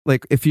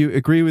 Like, if you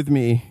agree with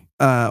me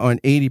on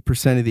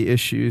 80% of the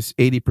issues,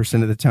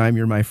 80% of the time,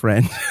 you're my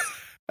friend.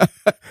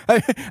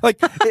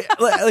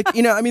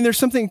 There's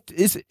something,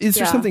 is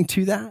there something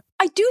to that?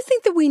 I do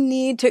think that we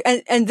need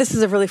to, and this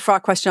is a really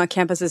fraught question on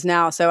campuses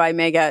now, so I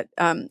may get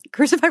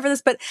crucified for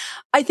this, but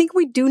I think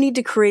we do need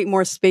to create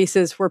more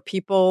spaces where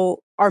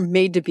people are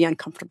made to be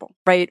uncomfortable,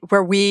 right?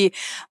 Where we,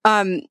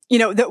 one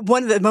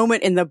of the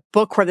moment in the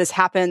book where this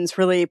happens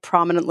really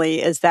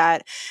prominently is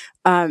that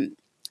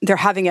they're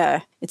having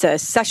it's a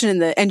session in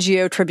the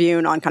NGO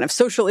Tribune on kind of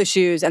social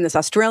issues, and this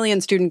Australian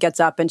student gets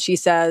up and she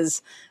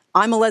says,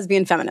 "I'm a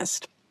lesbian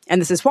feminist. And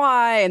this is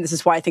why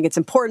I think it's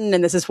important.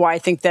 And this is why I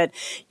think that,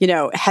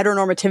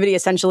 heteronormativity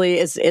essentially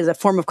is a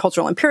form of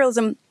cultural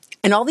imperialism."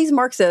 And all these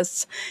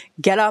Marxists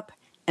get up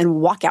and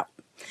walk out.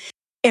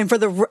 And for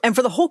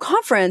the whole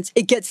conference,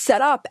 it gets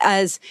set up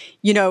as,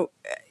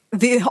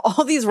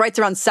 all these rights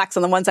around sex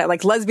on the one side,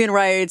 like lesbian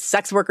rights,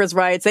 sex workers'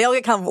 rights, they all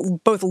get kind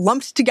of both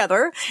lumped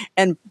together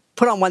and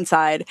put on one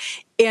side,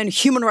 and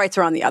human rights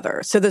are on the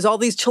other. So there's all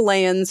these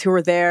Chileans who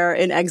were there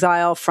in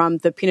exile from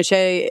the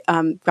Pinochet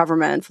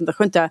government, from the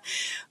junta,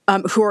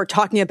 who are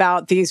talking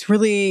about these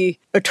really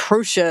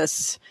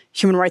atrocious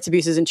human rights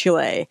abuses in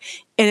Chile.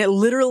 And it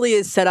literally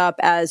is set up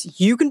as,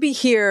 you can be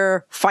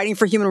here fighting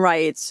for human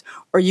rights,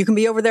 or you can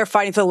be over there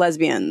fighting for the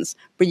lesbians,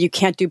 but you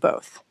can't do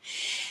both.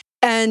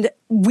 And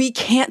we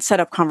can't set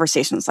up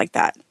conversations like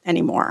that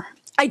anymore.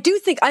 I do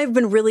think I've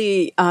been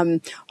really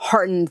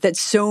heartened that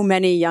so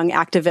many young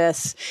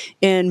activists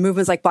in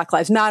movements like Black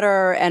Lives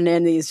Matter and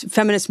in these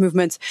feminist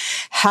movements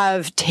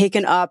have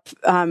taken up,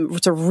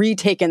 sort of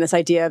retaken this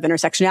idea of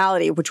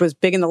intersectionality, which was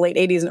big in the late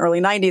 80s and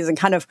early 90s and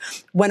kind of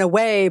went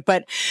away.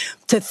 But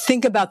to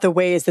think about the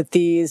ways that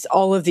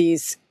all of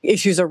these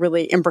issues are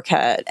really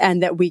intricate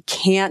and that we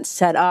can't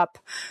set up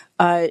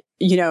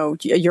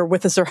you're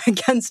with us or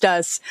against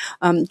us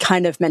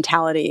kind of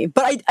mentality.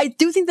 But I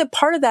do think that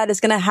part of that is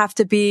going to have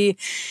to be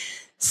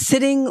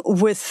sitting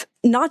with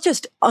not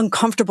just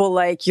uncomfortable,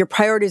 like your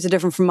priorities are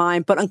different from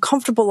mine, but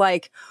uncomfortable,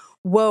 like,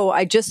 whoa,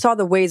 I just saw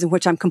the ways in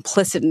which I'm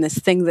complicit in this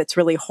thing that's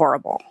really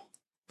horrible,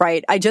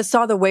 right? I just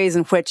saw the ways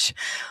in which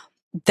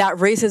that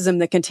racism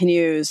that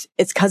continues,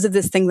 it's because of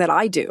this thing that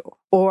I do,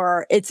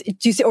 or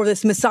or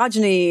this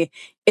misogyny,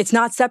 it's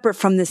not separate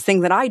from this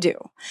thing that I do.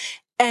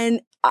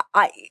 And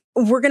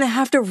we're going to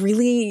have to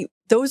really,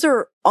 those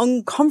are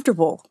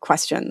uncomfortable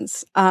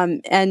questions,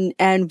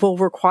 and will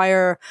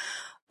require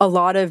a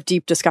lot of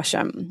deep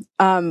discussion.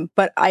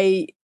 But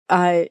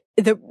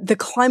the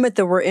climate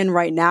that we're in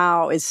right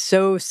now is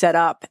so set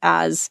up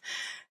as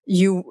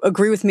you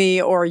agree with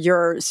me or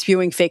you're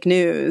spewing fake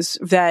news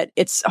that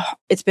it's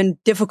been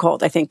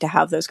difficult, I think, to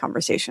have those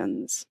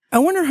conversations. I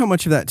wonder how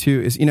much of that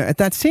too is, at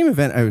that same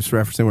event I was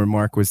referencing where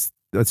Mark was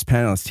as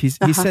panelist, he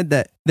said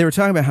that they were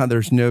talking about how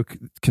there's no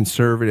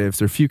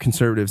conservatives or few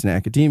conservatives in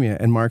academia,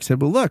 and Mark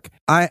said, "Well, look,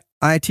 I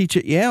teach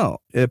at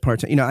Yale part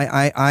time.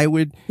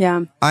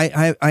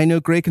 I know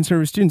great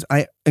conservative students.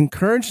 I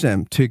encourage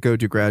them to go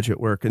do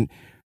graduate work, and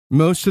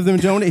most of them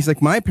don't." He's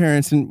like, my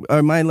parents and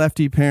my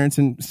lefty parents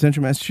in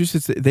Central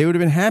Massachusetts, they would have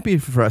been happy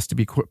for us to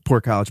be poor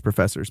college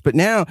professors. But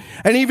now,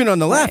 and even on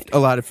the left, a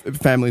lot of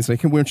families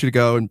like, we want you to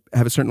go and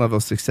have a certain level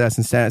of success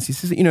and status. He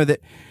says,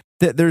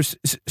 that there's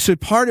so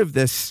part of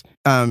this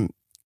kind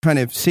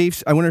of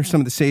safe. I wonder if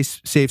some of the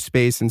safe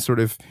space and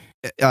sort of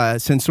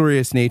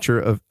censorious nature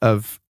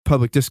of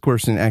public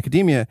discourse in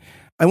academia.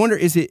 I wonder,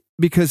 is it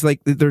because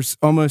like there's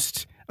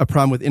almost a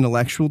problem with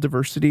intellectual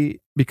diversity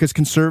because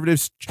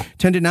conservatives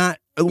tend to not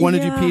want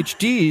to do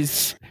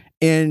PhDs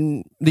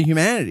in the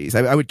humanities?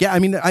 I would get. I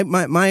mean,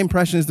 my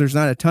impression is there's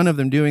not a ton of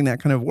them doing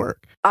that kind of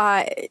work.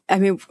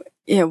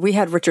 We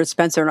had Richard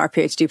Spencer in our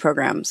PhD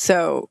program,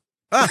 so.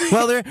 That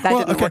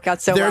didn't work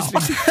out so well.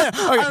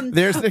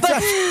 There's an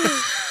exception.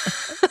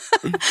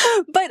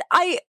 But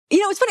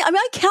it's funny. I mean,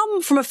 I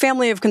come from a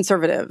family of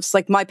conservatives.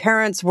 Like my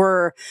parents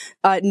were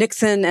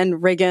Nixon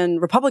and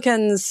Reagan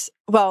Republicans.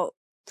 Well,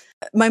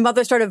 my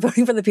mother started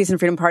voting for the Peace and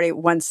Freedom Party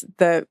once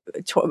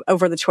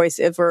over the choice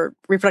over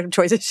reproductive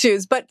choice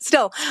issues. But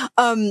still,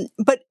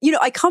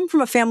 I come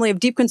from a family of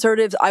deep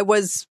conservatives. I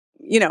was,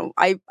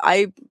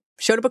 I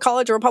showed up at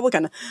college a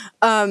Republican.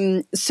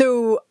 You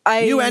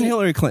and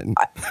Hillary Clinton,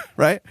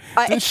 right?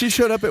 She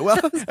showed up at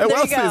Wellesley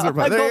as a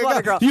Republican. There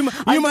you go.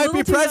 You might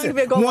be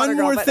president. One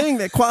more thing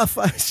that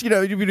qualifies, you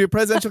to be a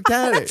presidential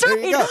candidate. There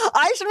you go.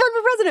 I should run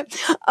for president.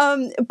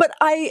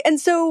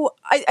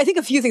 I think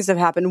a few things have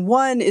happened.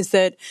 One is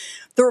that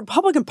the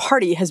Republican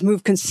Party has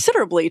moved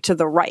considerably to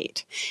the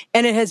right,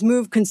 and it has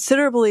moved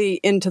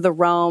considerably into the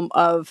realm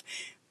of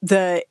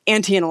the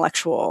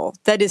anti-intellectual,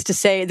 that is to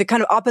say, the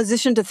kind of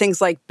opposition to things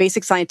like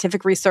basic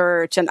scientific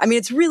research. And I mean,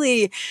 it's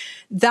really,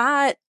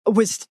 that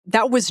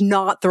was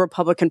not the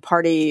Republican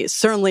Party,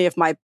 certainly of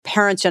my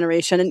parents'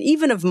 generation and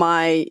even of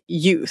my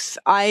youth.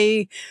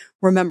 I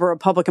remember a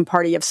Republican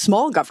Party of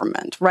small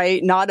government,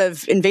 right? Not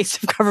of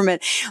invasive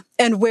government.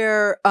 And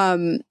where,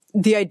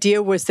 the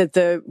idea was that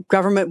the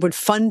government would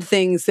fund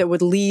things that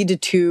would lead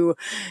to,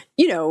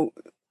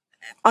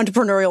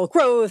 entrepreneurial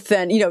growth,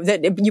 and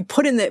that you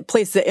put in the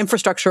place the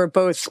infrastructure,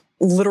 both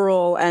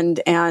literal and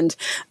kind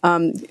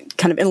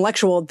of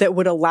intellectual, that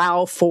would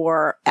allow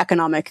for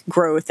economic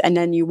growth, and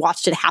then you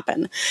watched it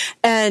happen.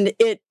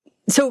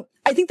 So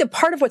I think that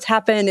part of what's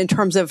happened in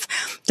terms of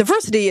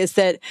diversity is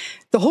that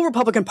the whole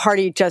Republican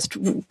Party just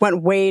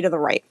went way to the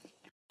right.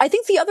 I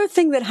think the other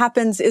thing that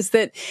happens is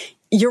that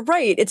you're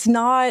right; it's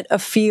not a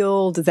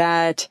field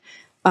that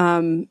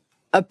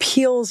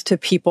appeals to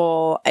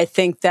people. I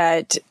think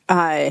that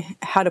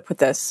how to put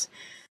this.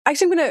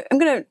 Actually, I'm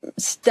gonna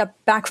step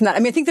back from that. I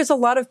mean, I think there's a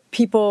lot of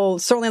people,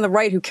 certainly on the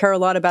right, who care a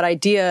lot about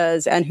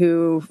ideas and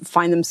who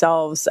find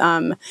themselves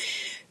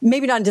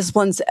maybe not in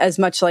disciplines as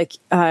much like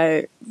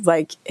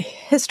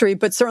history,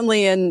 but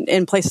certainly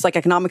in places like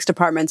economics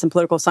departments and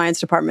political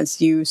science departments.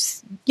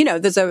 There's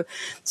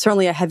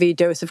certainly a heavy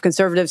dose of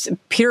conservatives.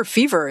 Peter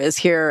Feaver is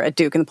here at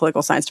Duke in the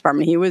political science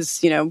department. He was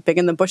big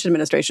in the Bush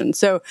administration.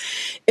 So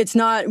it's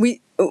not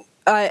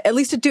at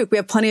least at Duke, we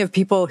have plenty of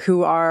people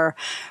who are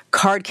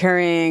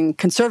card-carrying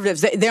conservatives.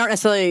 They aren't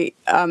necessarily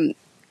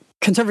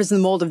conservatives in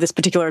the mold of this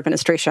particular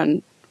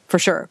administration, for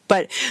sure.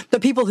 But the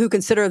people who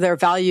consider their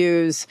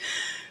values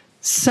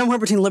somewhere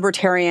between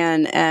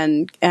libertarian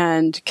and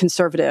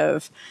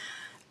conservative.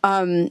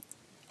 Someone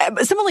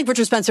like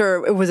Richard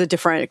Spencer, it was a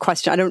different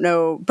question. I don't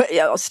know, but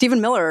Stephen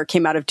Miller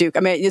came out of Duke. I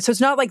mean, so it's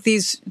not like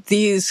these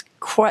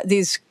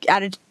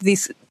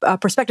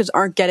perspectives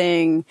aren't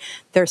getting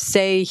their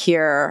say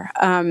here.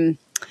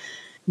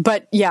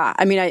 But yeah,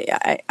 I mean,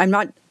 I'm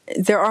not.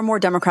 There are more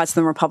Democrats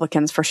than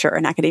Republicans for sure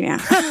in academia.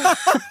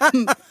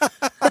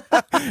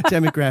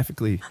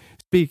 Demographically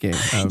speaking.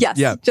 Yes,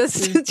 yeah.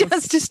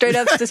 just straight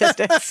up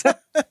statistics.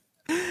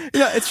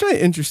 It's really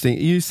interesting.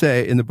 You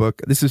say in the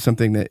book, this is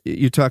something that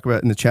you talk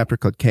about in the chapter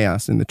called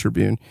Chaos in the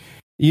Tribune.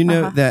 You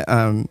know that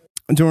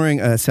during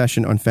a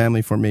session on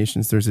family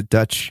formations, there's a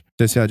Dutch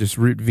sociologist,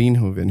 Ruud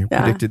Veenhoven, who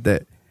predicted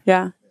that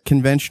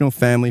conventional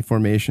family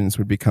formations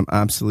would become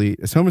obsolete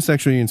as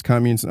homosexual unions,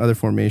 communes, and other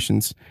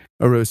formations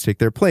arose to take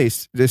their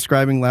place,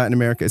 describing Latin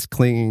America as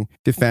clinging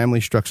to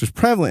family structures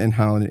prevalent in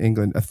Holland and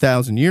England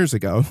 1,000 years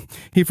ago.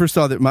 He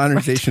foresaw that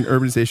modernization,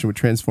 urbanization would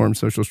transform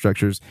social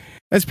structures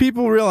as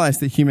people realized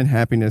that human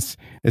happiness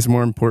is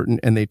more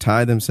important and they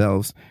tie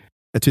themselves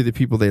to the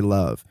people they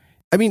love.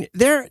 I mean,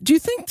 do you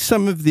think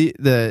some of the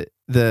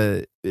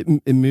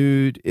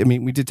mood, I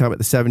mean, we did talk about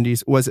the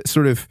 70s, was it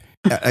sort of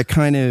a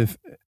kind of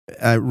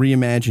a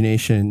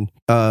reimagination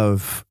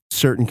of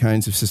certain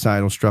kinds of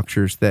societal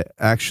structures that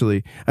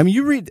actually, I mean,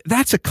 you read,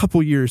 that's written a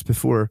couple years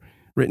before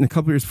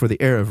the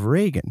era of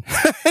Reagan.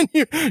 And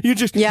you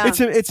just,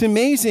 it's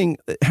amazing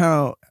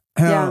how,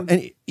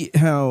 and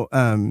how,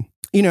 and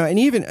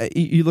even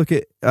you look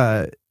at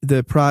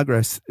the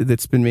progress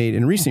that's been made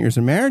in recent years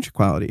in marriage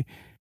equality,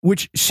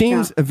 which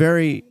seems a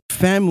very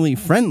family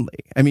friendly.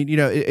 I mean,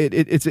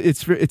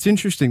 it's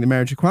interesting. The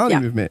marriage equality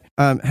movement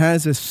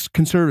has a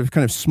conservative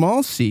kind of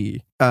small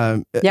c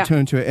tone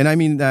to it, and I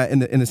mean that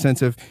in the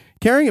sense of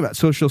caring about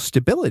social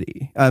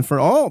stability for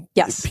all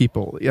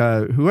people,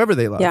 whoever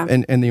they love,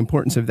 and the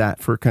importance of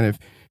that for kind of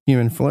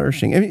human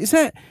flourishing. I mean, is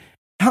that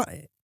how?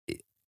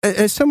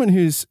 As someone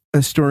who's a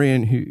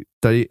historian who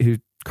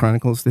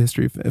chronicles the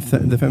history of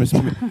the feminist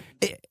movement.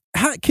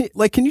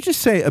 Can you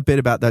just say a bit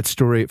about that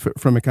story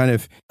from a kind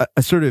of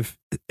a sort of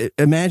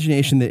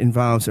imagination that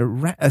involves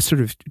a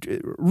sort of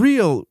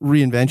real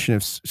reinvention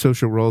of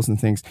social roles and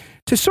things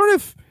to sort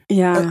of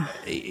I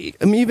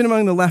mean, even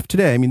among the left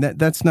today, I mean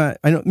that's not,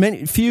 I know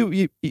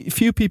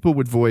few people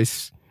would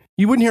voice.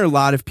 You wouldn't hear a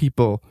lot of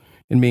people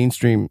in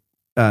mainstream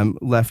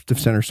left of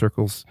center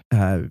circles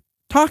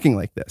talking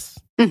like this.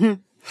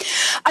 Mm-hmm.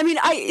 I mean,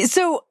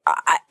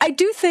 I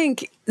do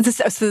think the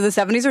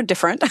 70s are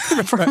different,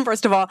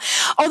 first of all.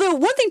 Although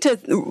one thing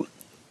to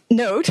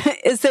note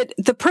is that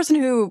the person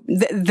who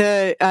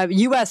the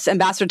U.S.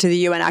 ambassador to the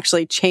UN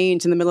actually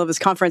changed in the middle of this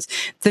conference,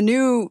 the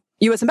new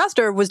U.S.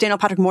 ambassador was Daniel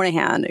Patrick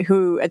Moynihan,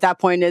 who at that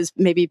point is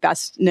maybe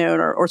best known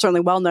or certainly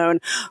well known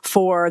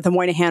for the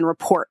Moynihan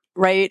Report,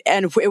 right?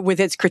 And with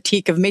its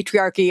critique of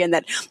matriarchy and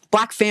that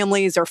Black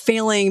families are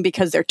failing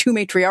because they're too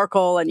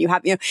matriarchal, and you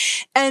have,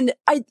 and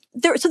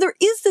there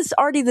is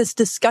this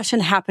discussion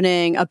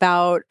happening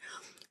about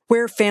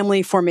where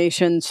family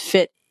formations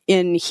fit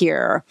in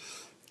here.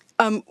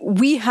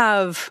 We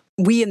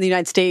in the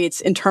United States,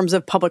 in terms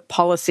of public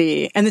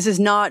policy, and this is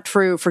not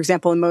true, for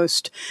example, in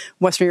most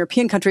Western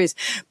European countries,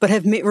 but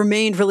have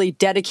remained really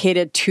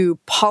dedicated to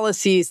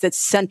policies that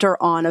center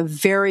on a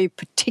very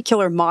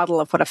particular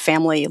model of what a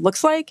family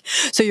looks like.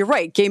 So you're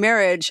right, gay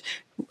marriage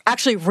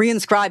actually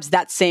reinscribes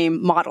that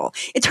same model.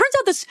 It turns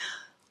out there's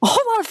a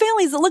whole lot of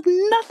families that look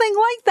nothing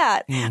like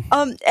that.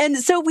 And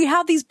so we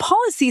have these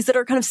policies that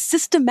are kind of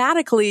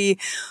systematically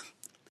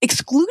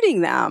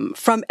excluding them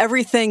from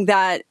everything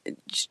that,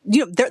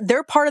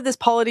 they're part of this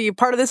polity,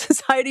 part of this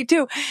society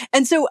too.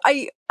 And so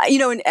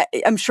and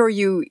I'm sure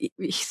you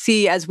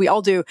see, as we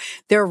all do,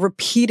 there are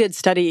repeated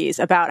studies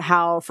about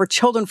how for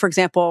children, for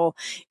example,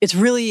 it's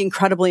really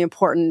incredibly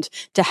important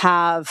to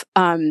have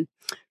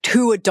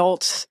two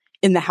adults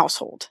in the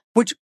household,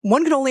 which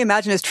one can only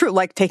imagine is true.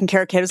 Like taking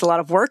care of kids is a lot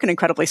of work and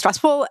incredibly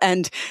stressful,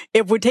 and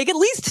it would take at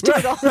least two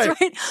adults,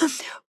 right?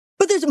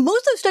 But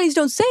most of those studies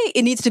don't say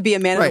it needs to be a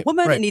man and a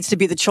woman. It needs to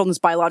be the children's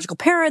biological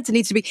parents. It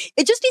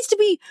just needs to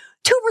be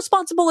two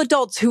responsible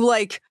adults who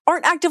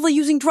aren't actively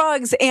using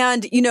drugs,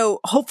 and,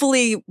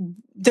 hopefully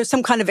there's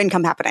some kind of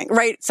income happening,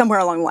 right? Somewhere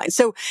along the line.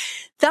 So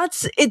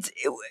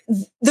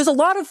there's a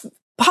lot of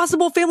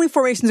possible family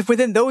formations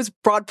within those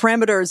broad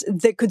parameters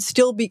that could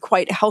still be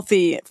quite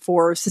healthy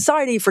for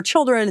society, for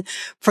children,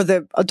 for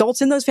the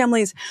adults in those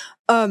families.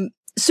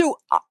 So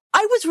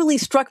I was really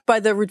struck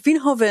by the Ruud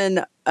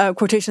Veenhoven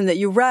quotation that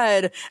you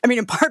read. I mean,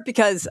 in part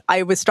because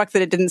I was struck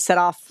that it didn't set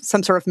off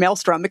some sort of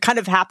maelstrom. It kind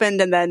of happened,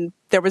 and then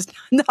there was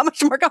not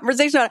much more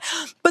conversation on it.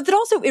 But that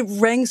also, it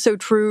rang so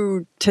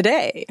true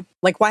today.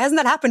 Why hasn't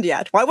that happened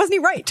yet? Why wasn't he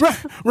right?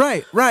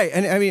 Right.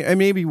 And I mean,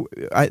 maybe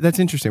that's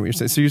interesting what you're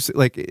saying. So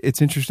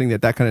it's interesting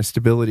that kind of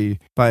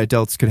stability by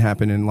adults could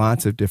happen in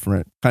lots of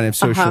different kind of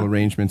social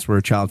arrangements where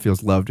a child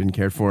feels loved and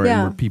cared for,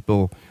 and where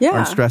people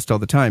aren't stressed all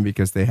the time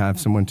because they have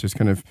someone to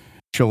kind of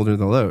shoulder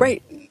the load.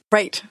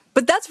 Right.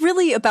 But that's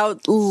really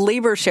about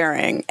labor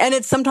sharing. And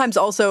it's sometimes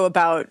also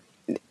about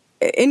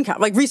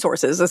income,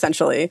 resources,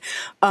 essentially.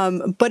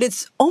 But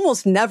it's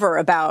almost never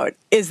about,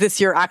 is this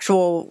your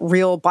actual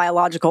real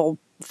biological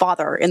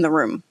father in the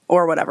room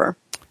or whatever?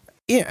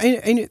 Yeah,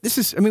 and this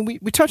is, I mean,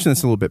 we touched on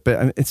this a little bit,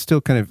 but it's still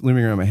kind of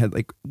looming around my head,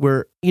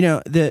 where,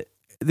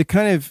 the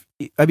kind of,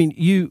 I mean,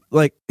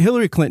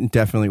 Hillary Clinton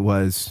definitely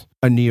was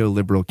a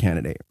neoliberal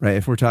candidate, right?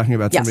 If we're talking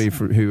about somebody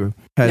who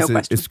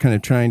is kind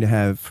of trying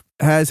to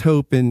has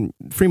hope in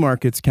free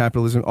markets,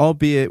 capitalism,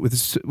 albeit with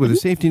a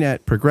safety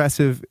net,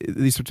 progressive,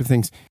 these sorts of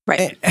things.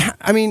 Right.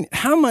 I mean,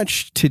 how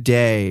much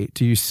today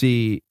do you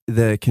see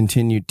the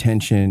continued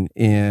tension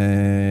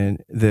in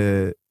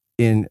the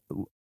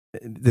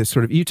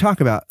sort of, you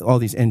talk about all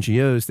these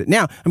NGOs that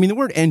now, I mean, the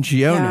word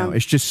NGO now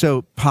is just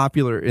so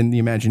popular in the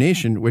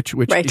imagination, which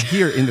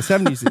here in the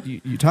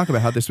 70s, you talk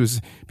about how this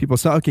was, people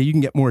saw, okay, you can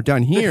get more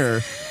done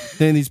here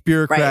than these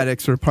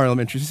bureaucratic sort of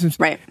parliamentary systems.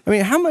 Right. I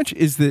mean, how much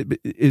is the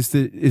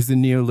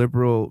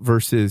neoliberal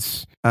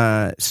versus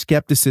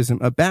skepticism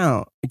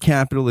about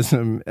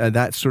capitalism,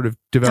 that sort of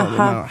development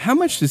model, how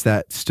much does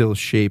that still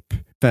shape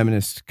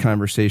feminist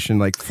conversation?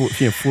 Like,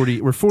 40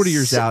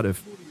 years out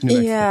of New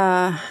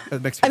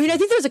Mexico. I mean, I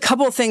think there's a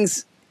couple of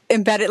things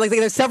embedded. Like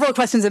there's several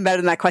questions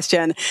embedded in that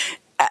question.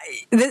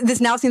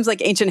 This now seems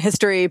like ancient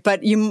history,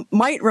 but you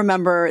might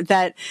remember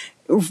that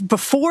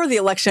before the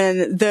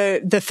election,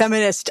 the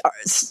feminist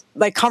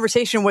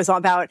conversation was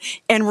about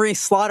Anne Marie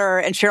Slaughter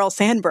and Sheryl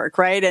Sandberg,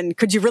 right? And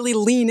could you really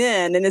lean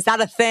in? And is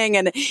that a thing?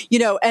 And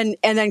and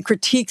then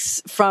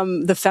critiques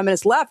from the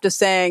feminist left of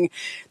saying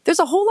there's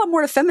a whole lot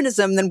more to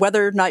feminism than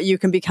whether or not you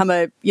can become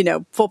a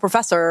full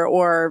professor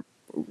or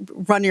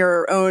run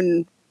your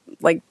own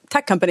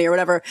tech company or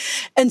whatever.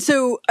 And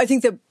so I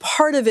think that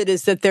part of it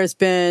is that there's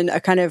been a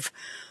kind of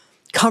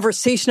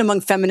conversation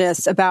among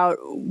feminists about,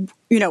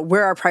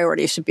 where our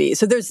priorities should be.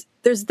 So there's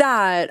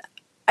that.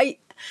 I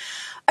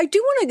do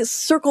want to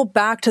circle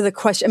back to the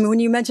question. I mean, when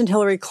you mentioned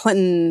Hillary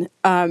Clinton,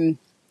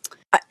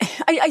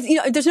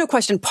 there's no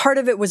question. Part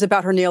of it was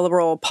about her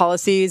neoliberal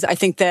policies. I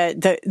think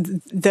that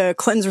the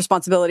Clintons'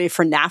 responsibility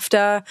for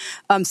NAFTA,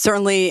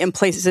 certainly in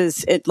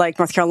places like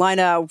North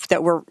Carolina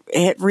that were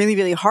hit really,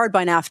 really hard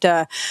by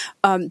NAFTA,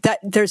 that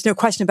there's no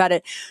question about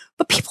it.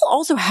 But people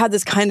also had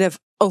this kind of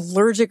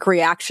allergic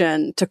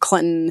reaction to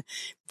Clinton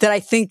that I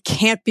think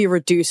can't be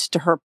reduced to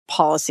her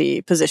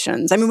policy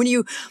positions. I mean, when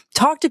you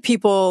talk to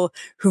people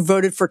who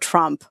voted for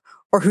Trump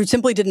or who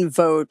simply didn't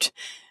vote,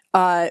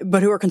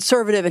 but who are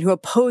conservative and who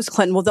oppose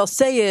Clinton, what they'll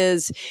say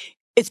is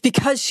it's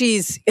because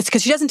she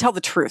doesn't tell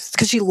the truth. It's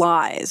because she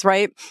lies,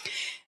 right?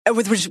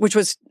 Which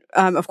was,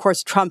 of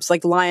course, Trump's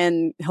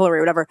lion Hillary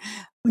or whatever.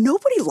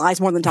 Nobody lies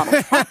more than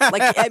Donald Trump,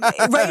 right?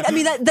 I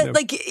mean,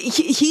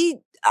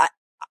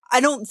 I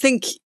don't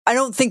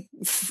think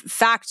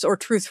facts or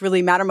truth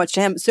really matter much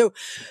to him. So,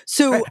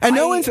 and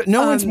no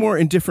one's more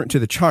indifferent to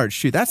the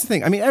charge too. That's the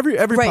thing. I mean, every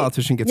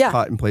politician gets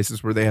caught in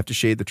places where they have to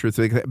shade the truth,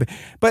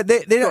 but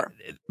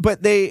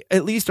they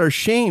at least are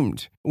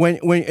shamed when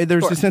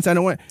there's a sense I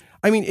don't want.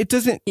 I mean, it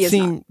doesn't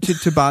seem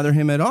to bother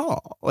him at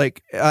all.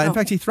 In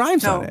fact, he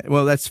thrives on it.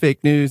 Well, that's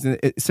fake news, and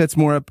it sets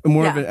more of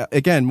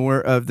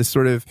the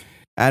sort of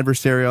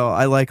adversarial.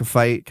 I like a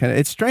fight kind of.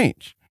 It's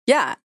strange.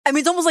 Yeah. I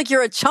mean, it's almost like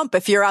you're a chump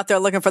if you're out there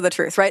looking for the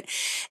truth, right?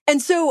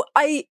 And so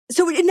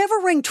it never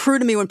rang true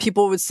to me when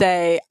people would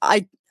say,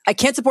 I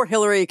can't support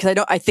Hillary because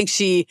I think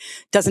she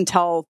doesn't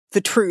tell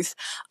the truth.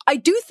 I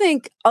do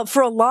think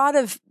for a lot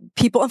of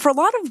people and for a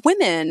lot of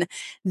women,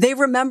 they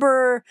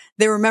remember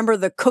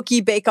the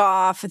cookie bake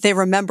off. They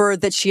remember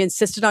that she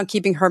insisted on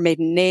keeping her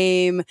maiden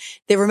name.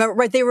 They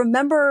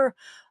remember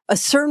a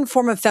certain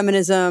form of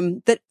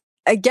feminism that,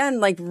 again,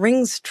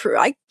 rings true.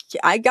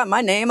 I got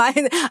my name. I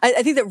think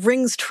that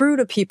rings true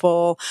to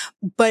people,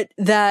 but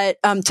that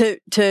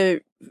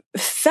to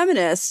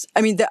feminists,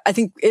 I mean, I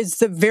think is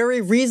the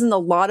very reason a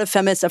lot of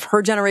feminists of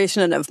her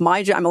generation and of I'm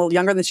a little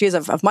younger than she is,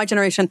 of my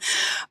generation,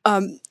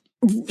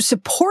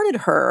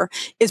 supported her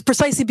is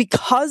precisely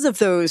because of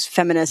those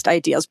feminist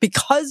ideals,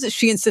 because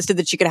she insisted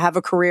that she could have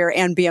a career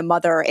and be a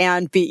mother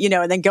and be,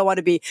 and then go on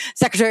to be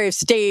Secretary of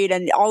State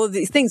and all of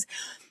these things.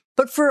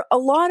 But for a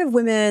lot of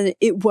women,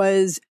 it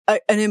was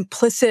an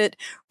implicit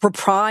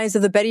reprise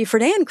of the Betty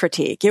Friedan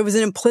critique. It was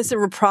an implicit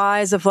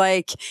reprise of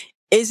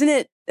isn't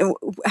it,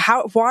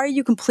 why are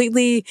you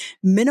completely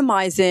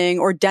minimizing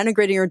or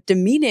denigrating or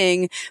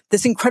demeaning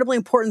this incredibly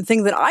important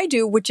thing that I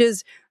do, which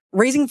is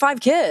raising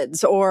 5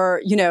 kids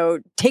or,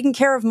 taking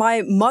care of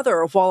my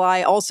mother while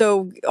I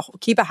also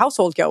keep a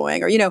household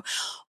going or,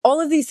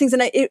 all of these things.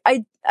 And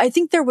I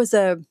think there was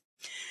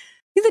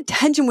I think the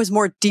tension was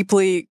more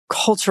deeply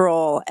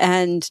cultural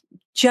and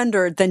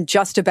gendered than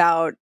just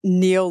about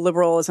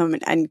neoliberalism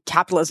and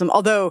capitalism,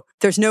 although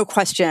there's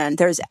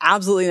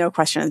absolutely no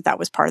question that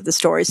was part of the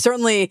story.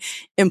 Certainly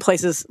in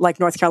places like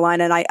North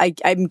Carolina, and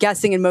I'm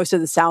guessing in most of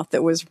the South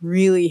that was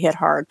really hit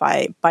hard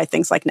by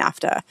things like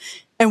NAFTA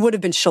and would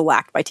have been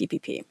shellacked by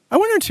TPP. I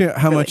wonder too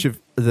how much of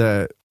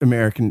the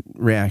American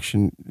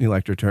reaction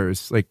electorate to her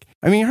is her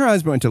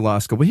husband went to law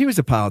school, but he was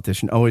a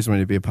politician, always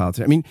wanted to be a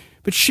politician. I mean,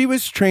 but she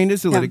was trained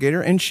as a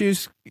litigator and she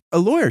was a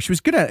lawyer. She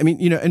was good at it. I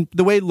mean, and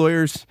the way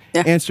lawyers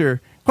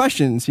answer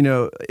questions,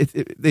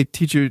 they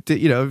teach you,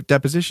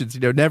 depositions,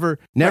 never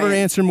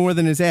answer more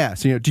than is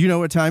asked. Do you know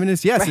what time it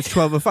is? Yes, it's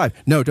 12:05.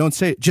 No, don't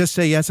say it. Just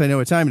say, yes, I know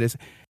what time it is.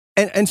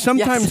 And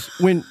sometimes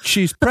when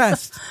she's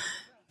pressed,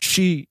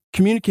 she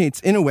communicates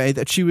in a way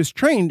that she was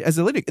trained as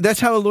a litigant. That's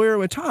how a lawyer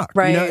would talk,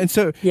 right? And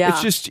so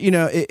it's just,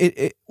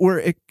 it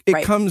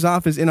comes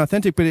off as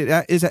inauthentic, but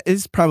it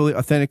is probably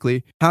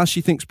authentically how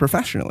she thinks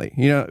professionally,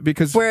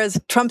 because whereas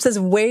Trump says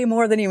way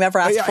more than you ever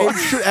asked for.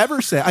 Should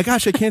ever say. I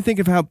can't think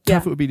of how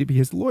tough it would be to be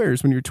his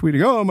lawyers when you're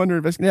tweeting, "Oh, I'm under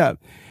investigation." Yeah.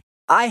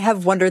 I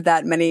have wondered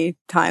that many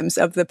times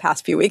of the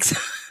past few weeks.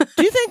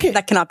 Do you think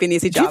that cannot be an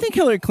easy job? Do you think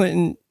Hillary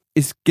Clinton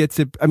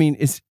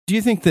do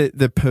you think that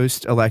the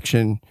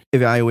post-election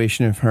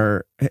evaluation of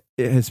her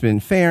has been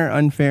fair,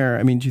 unfair?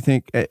 I mean, do you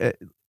think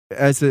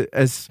as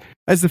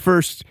the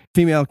first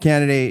female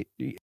candidate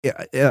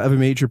of a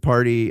major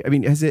party, I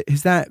mean, has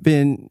that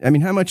been? I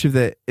mean, how much of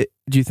that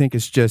do you think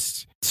is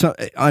just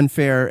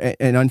unfair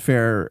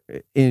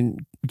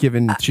in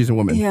given she's a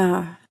woman?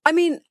 Yeah, I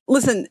mean,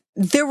 listen,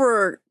 there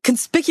were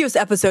conspicuous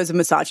episodes of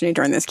misogyny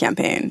during this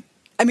campaign.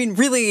 I mean,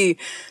 really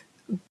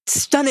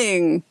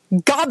stunning,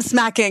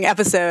 gobsmacking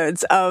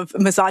episodes of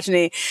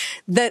misogyny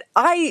that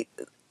I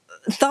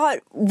thought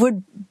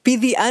would be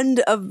the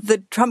end of the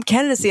Trump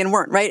candidacy and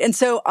weren't, right? And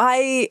so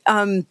I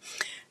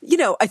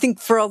think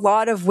for a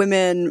lot of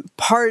women,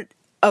 part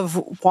of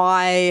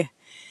why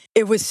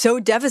it was so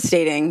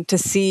devastating to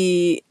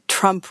see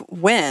Trump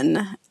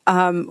win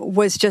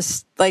was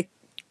just like,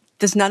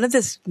 does none of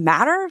this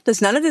matter?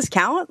 Does none of this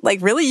count?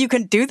 Like, really, you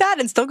can do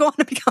that and still go on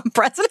to become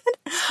president?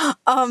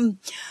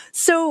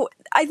 So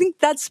I think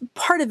that's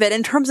part of it.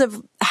 In terms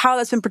of how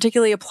that's been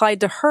particularly applied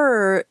to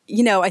her,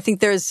 I think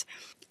there's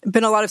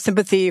been a lot of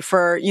sympathy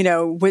for,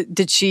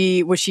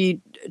 was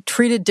she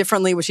treated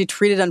differently? Was she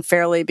treated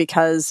unfairly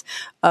because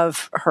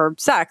of her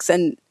sex?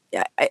 And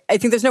I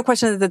think there's no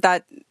question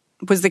that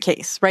was the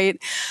case,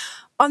 right?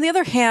 On the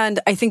other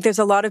hand, I think there's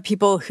a lot of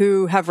people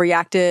who have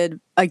reacted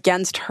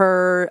against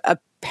her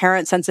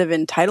apparent sense of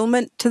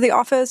entitlement to the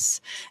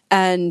office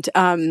and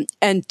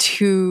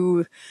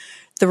to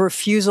the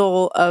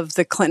refusal of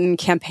the Clinton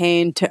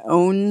campaign to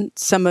own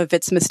some of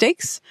its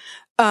mistakes,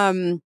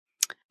 and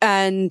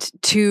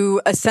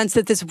to a sense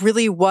that this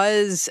really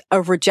was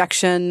a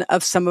rejection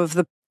of some of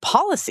the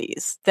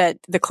policies that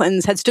the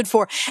Clintons had stood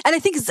for. And I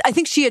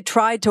think she had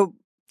tried to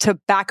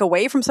back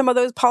away from some of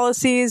those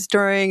policies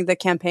during the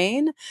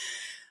campaign.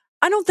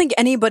 I don't think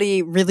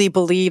anybody really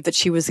believed that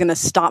she was going to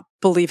stop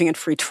believing in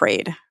free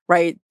trade,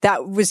 right?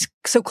 That was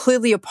so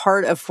clearly a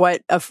part of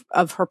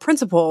of her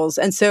principles.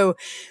 And so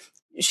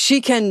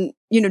she can,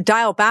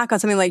 dial back on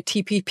something like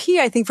TPP.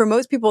 I think for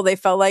most people, they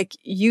felt like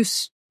you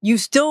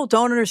still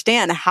don't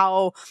understand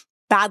how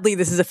badly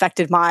this has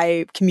affected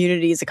my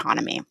community's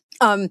economy.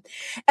 And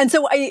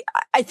so I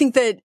think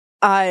that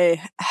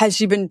has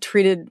she been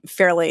treated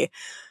fairly?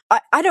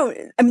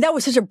 That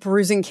was such a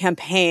bruising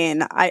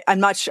campaign.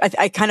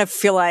 I kind of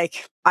feel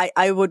like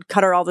I would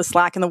cut her all the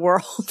slack in the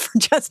world for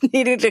just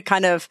needing to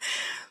kind of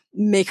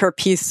make her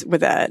peace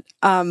with it.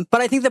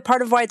 But I think that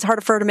part of why it's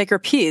harder for her to make her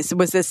peace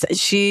was this,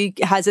 she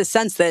has a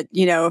sense that,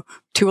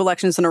 2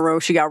 elections in a row,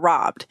 she got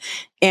robbed.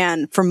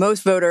 And for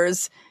most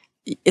voters,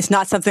 it's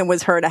not something that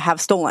was her to have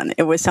stolen.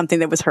 It was something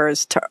that was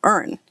hers to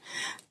earn.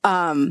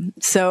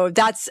 So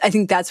I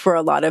think that's where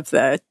a lot of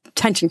the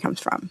tension comes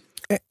from.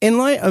 In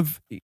light of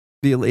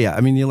the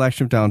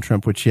election of Donald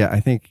Trump, which I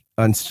think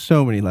on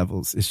so many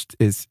levels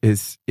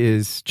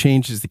is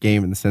changes the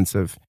game in the sense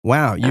of,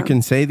 wow, you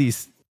can say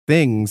these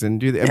things and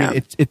do that. I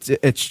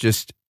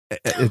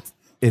mean,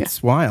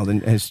 it's wild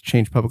and has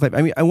changed public life.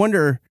 I mean, I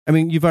wonder. I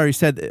mean, you've already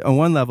said that on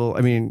one level.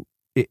 I mean,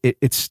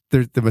 it's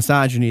the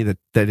misogyny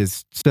that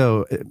is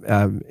so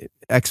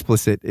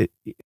explicit.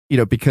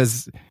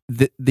 Because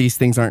these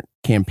things aren't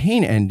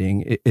campaign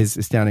ending is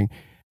astounding.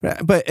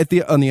 But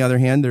on the other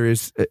hand, there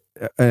is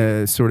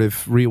a sort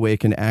of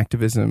reawakened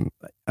activism.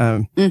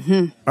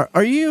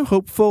 Are you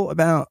hopeful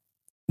about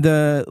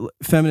the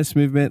feminist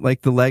movement,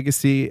 like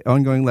the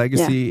ongoing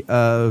legacy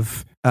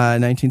of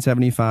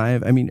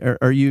 1975? I mean,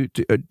 are you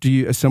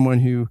as someone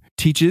who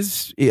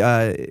teaches,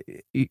 the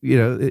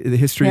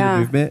history of the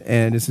movement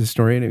and is a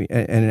historian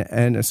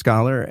and a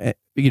scholar,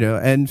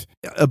 and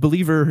a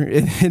believer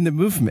in the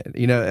movement,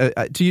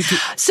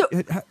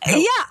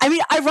 I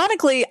mean,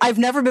 ironically, I've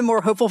never been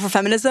more hopeful for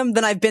feminism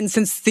than I've been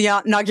since the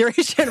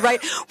inauguration,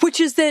 right? Which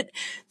is that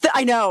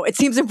I know it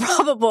seems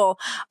improbable.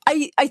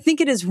 I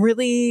think it is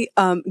really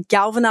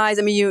galvanized.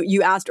 I mean,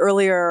 you asked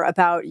earlier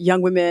about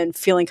young women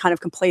feeling kind of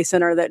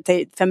complacent or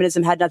that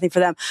feminism had nothing for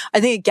them. I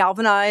think it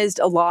galvanized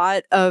a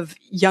lot of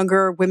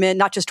younger women,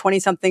 not just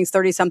 20-somethings,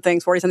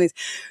 30-somethings, 40-somethings,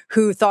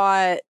 who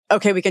thought,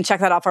 okay, we can check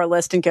that off our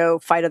list and go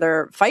fight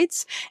other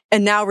fights,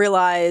 and now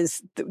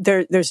realize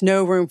there's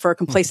no room for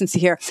complacency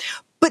here.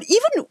 But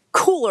even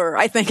cooler,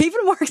 I think,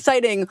 even more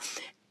exciting,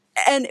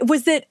 and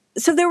was that,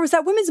 so there was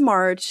that Women's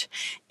March,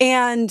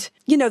 and,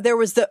 there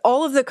was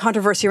all of the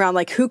controversy around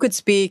like who could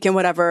speak and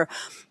whatever.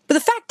 But the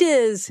fact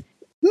is,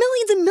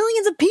 millions and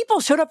millions of people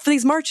showed up for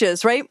these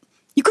marches, right?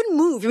 You couldn't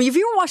move. I mean, if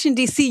you were in Washington,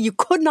 D.C., you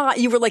could not,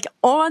 you were like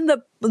on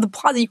the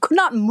plaza, you could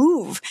not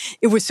move.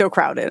 It was so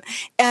crowded.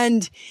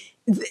 And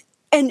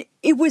And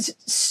it was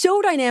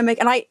so dynamic.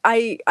 And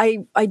I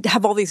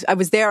have all these, I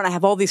was there and I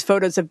have all these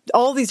photos of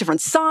all these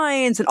different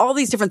signs and all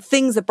these different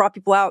things that brought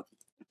people out.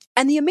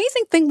 And the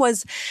amazing thing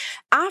was,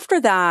 after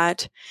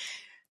that,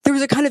 there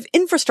was a kind of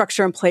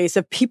infrastructure in place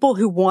of people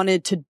who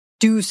wanted to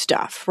do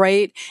stuff,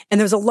 right? And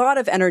there was a lot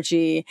of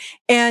energy.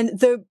 And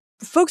the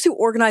folks who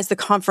organized the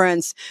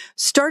conference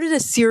started a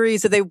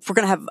series that they were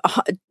going to have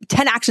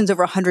 10 actions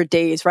over 100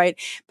 days, right?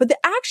 But the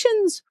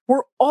actions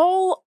were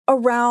all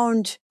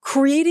around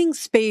creating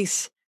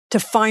space to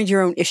find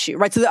your own issue,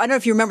 right? So I don't know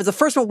if you remember, the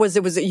first one was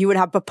you would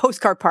have a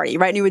postcard party,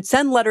 right? And you would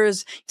send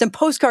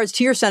postcards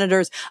to your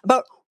senators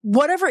about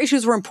whatever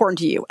issues were important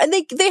to you. And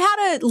they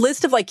had a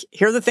list of like,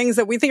 here are the things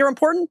that we think are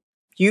important.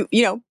 You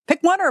know,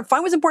 pick one or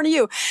find what's important to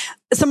you.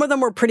 Some of them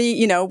were pretty,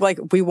 you know, like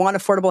we want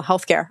affordable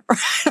healthcare or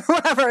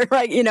whatever,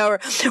 right? You know, or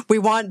we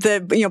want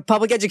the, you know,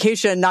 public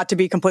education not to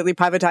be completely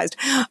privatized.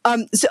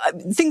 So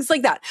things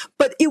like that.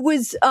 But it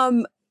was,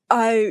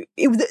 the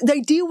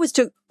idea was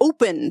to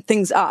open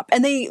things up,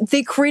 and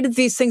they created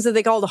these things that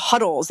they called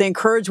huddles. They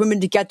encouraged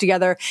women to get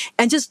together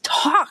and just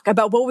talk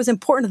about what was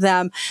important to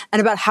them and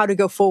about how to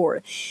go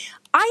forward.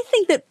 I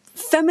think that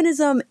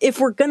feminism, if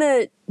we're going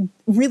to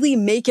really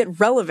make it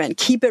relevant,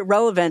 keep it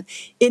relevant,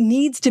 it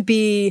needs to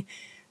be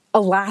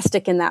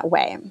elastic in that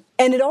way.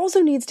 And it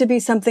also needs to be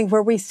something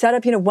where we set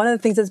up, you know, one of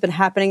the things that's been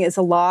happening is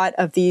a lot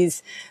of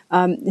these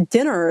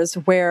dinners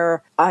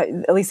where,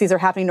 at least these are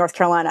happening in North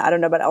Carolina, I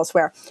don't know about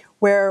elsewhere,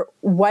 where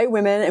white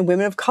women and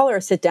women of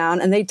color sit down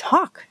and they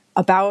talk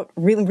about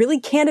really, really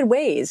candid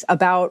ways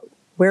about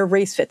where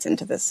race fits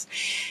into this.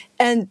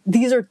 And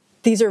these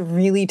are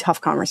really tough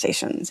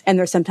conversations, and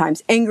they're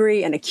sometimes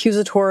angry and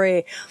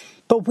accusatory,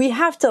 but we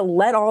have to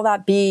let all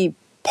that be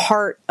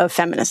part of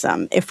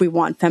feminism if we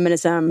want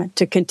feminism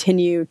to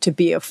continue to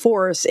be a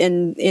force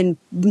in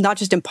not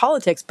just in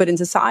politics, but in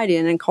society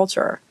and in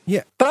culture.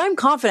 Yeah. But I'm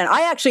confident.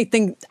 I actually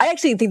think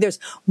there's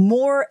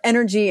more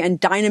energy and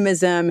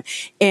dynamism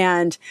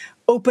and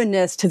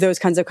openness to those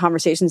kinds of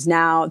conversations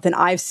now than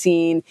I've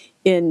seen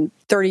in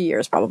 30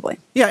 years, probably.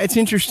 Yeah, it's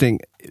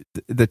interesting,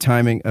 the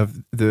timing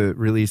of the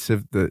release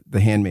of the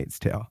Handmaid's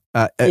Tale.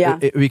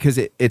 Because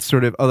it's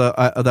sort of, although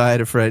I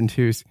had a friend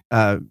who's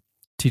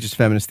teaches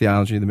feminist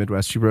theology in the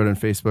Midwest, she wrote on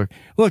Facebook,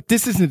 look,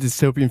 this isn't a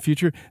dystopian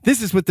future.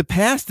 This is what the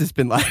past has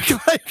been like.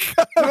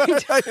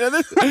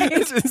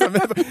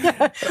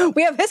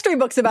 We have history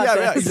books about this.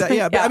 Yeah, exactly.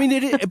 Yeah, but I mean,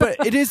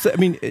 it is. I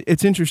mean,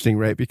 it's interesting,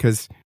 right?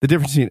 Because the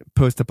difference between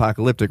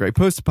post-apocalyptic, right?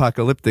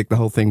 Post-apocalyptic, the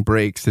whole thing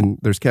breaks and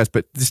there's chaos.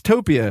 But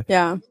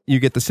dystopia, you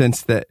get the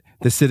sense that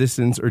the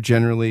citizens are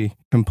generally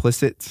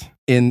complicit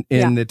in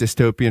the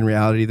dystopian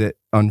reality that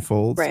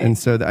unfolds. Right. And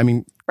so,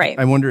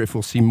 I wonder if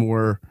we'll see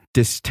more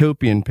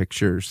dystopian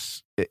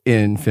pictures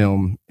in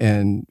film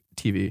and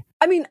TV.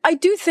 I mean, I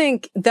do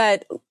think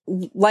that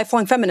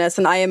lifelong feminists,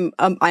 and I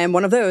am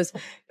one of those,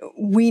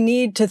 we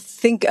need to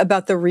think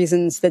about the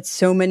reasons that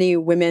so many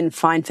women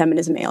find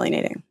feminism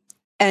alienating.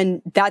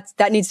 And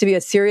that needs to be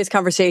a serious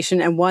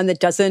conversation, and one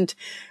that doesn't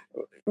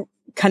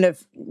kind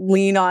of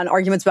lean on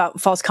arguments about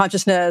false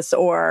consciousness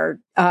or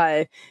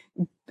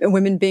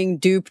women being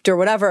duped or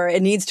whatever.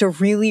 It needs to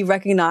really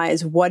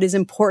recognize what is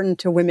important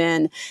to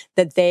women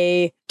that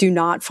they do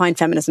not find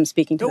feminism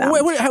speaking to them.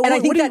 What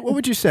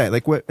would you say?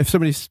 Like, what if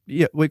somebody's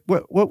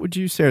what would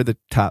you say are the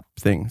top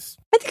things?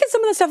 I think it's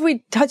some of the stuff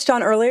we touched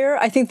on earlier.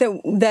 I think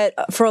that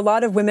for a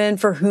lot of women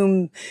for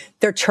whom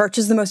their church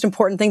is the most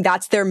important thing,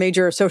 that's their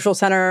major social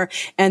center,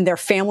 and their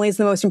family is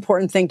the most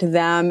important thing to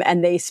them,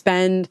 and they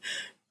spend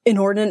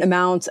inordinate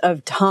amounts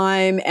of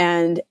time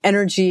and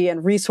energy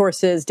and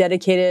resources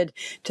dedicated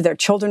to their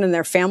children and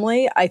their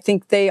family. I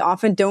think they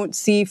often don't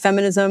see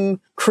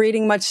feminism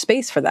creating much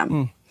space for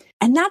them.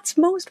 And that's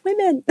most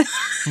women.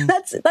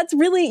 That's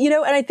really, you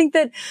know, and I think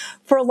that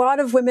for a lot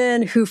of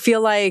women who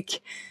feel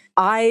like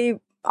I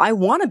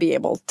want to be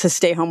able to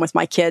stay home with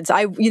my kids.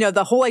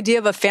 The whole idea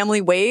of a family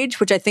wage,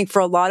 which I think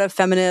for a lot of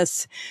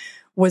feminists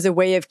was a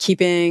way of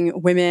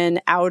keeping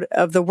women out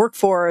of the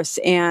workforce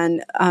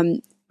and,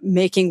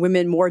 making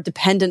women more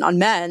dependent on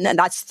men. And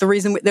that's the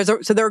reason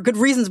so there are good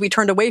reasons we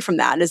turned away from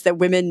that, is that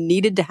women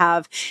needed to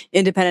have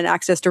independent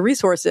access to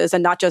resources,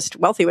 and not just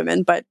wealthy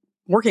women, but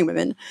working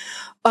women.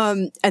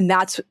 And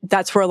that's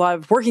where a lot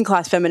of working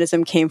class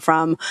feminism came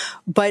from.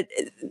 But,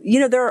 you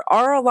know, there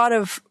are a lot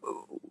of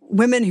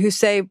women who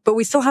say, but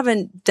we still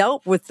haven't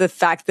dealt with the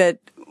fact that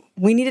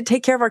we need to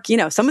take care of our,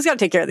 someone's got to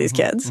take care of these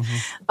kids.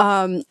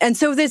 And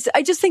so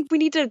I just think we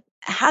need to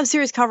have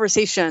serious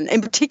conversation,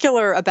 in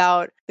particular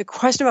about the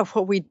question about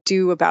what we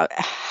do about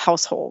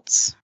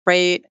households,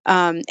 right?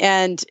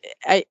 And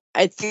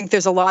I think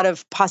there's a lot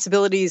of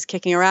possibilities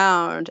kicking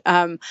around.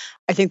 I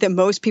think that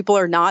most people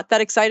are not that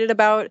excited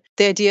about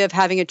the idea of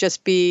having it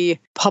just be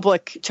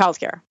public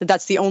childcare,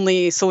 that's the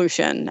only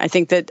solution. I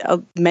think that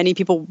many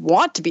people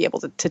want to be able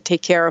to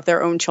take care of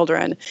their own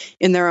children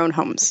in their own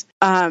homes.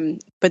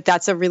 But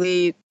that's a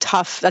really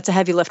tough, that's a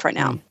heavy lift right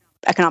now,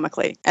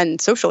 economically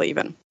and socially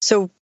even.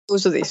 So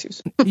Those are the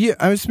issues. Yeah,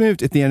 I was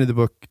moved at the end of the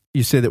book.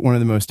 You say that one of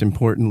the most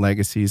important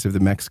legacies of the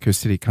Mexico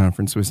City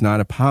Conference was not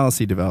a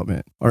policy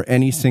development or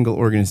any single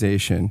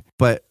organization,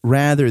 but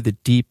rather the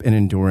deep and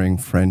enduring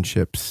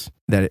friendships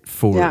that it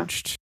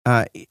forged.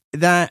 Yeah.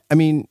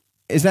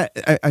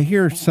 I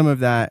hear some of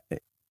that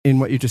in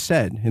what you just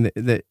said, in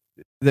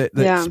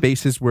that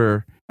spaces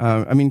where,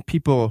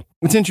 people,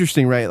 it's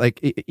interesting, right? Like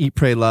Eat,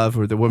 Pray, Love,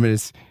 where the woman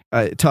is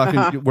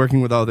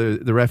working with all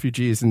the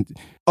refugees, and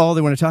all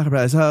they want to talk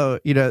about is,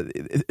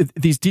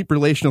 these deep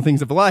relational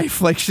things of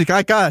life. Like, she's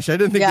like, gosh, I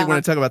didn't think they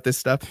want to talk about this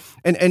stuff.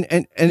 And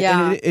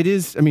it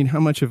is, how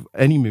much of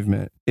any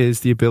movement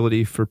is the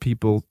ability for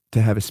people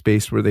to have a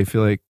space where they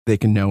feel like they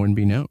can know and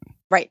be known.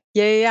 Right.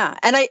 Yeah.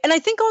 And I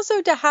think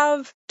also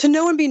to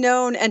know and be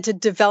known and to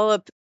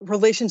develop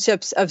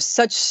relationships of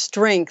such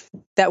strength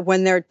that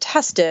when they're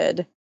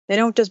tested, they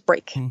don't just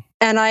break.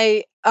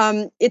 And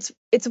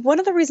it's one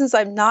of the reasons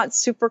I'm not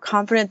super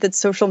confident that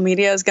social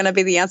media is going to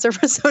be the answer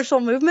for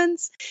social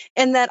movements.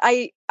 And that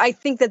I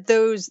think that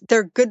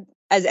they're good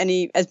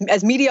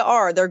as media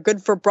are, they're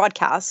good for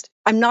broadcast.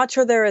 I'm not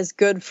sure they're as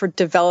good for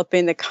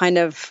developing the kind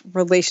of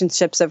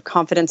relationships of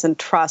confidence and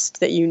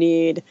trust that you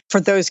need for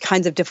those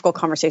kinds of difficult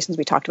conversations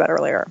we talked about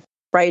earlier,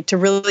 right? To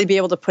really be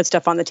able to put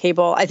stuff on the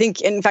table. I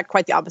think, in fact,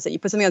 quite the opposite. You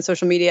put something on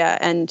social media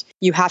and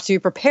you have to be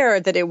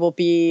prepared that it will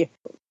be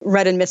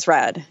read and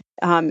misread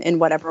in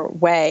whatever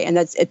way. And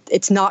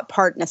it's not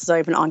part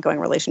necessarily of an ongoing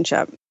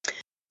relationship.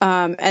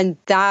 And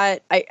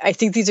that, I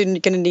think these are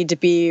going to need to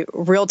be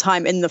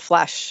real-time in the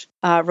flesh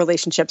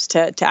relationships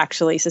to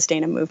actually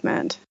sustain a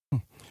movement.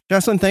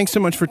 Jocelyn, thanks so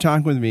much for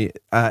talking with me.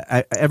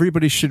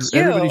 Everybody should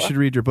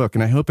read your book,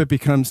 and I hope it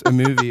becomes a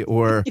movie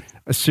or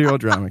a serial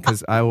drama,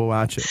 because I will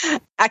watch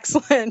it.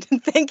 Excellent.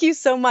 Thank you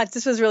so much.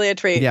 This was really a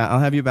treat. Yeah, I'll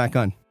have you back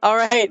on. All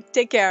right.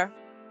 Take care.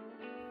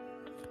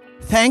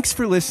 Thanks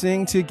for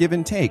listening to Give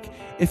and Take.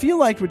 If you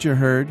liked what you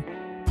heard,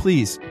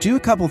 please do a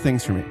couple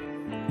things for me.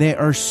 They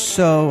are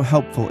so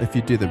helpful if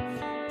you do them.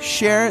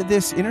 Share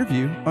this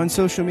interview on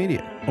social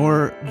media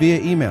or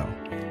via email,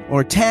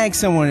 or tag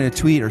someone in a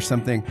tweet or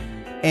something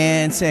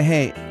and say,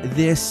 hey,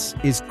 this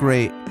is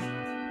great.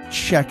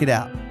 Check it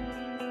out.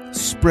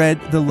 Spread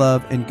the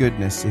love and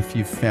goodness if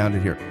you've found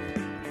it here.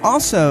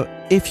 Also,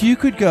 if you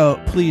could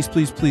go, please,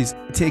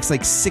 it takes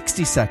like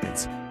 60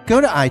 seconds. Go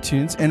to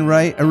iTunes and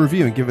write a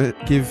review and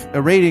give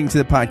a rating to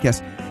the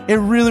podcast. It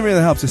really,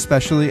 really helps,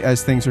 especially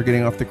as things are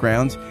getting off the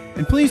ground.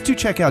 And please do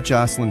check out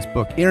Jocelyn's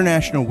book,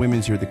 International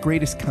Women's Year, the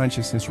greatest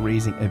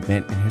consciousness-raising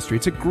event in history.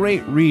 It's a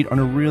great read on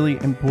a really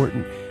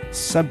important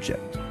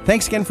subject.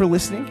 Thanks again for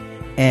listening,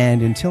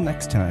 and until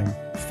next time,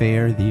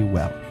 fare thee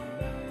well.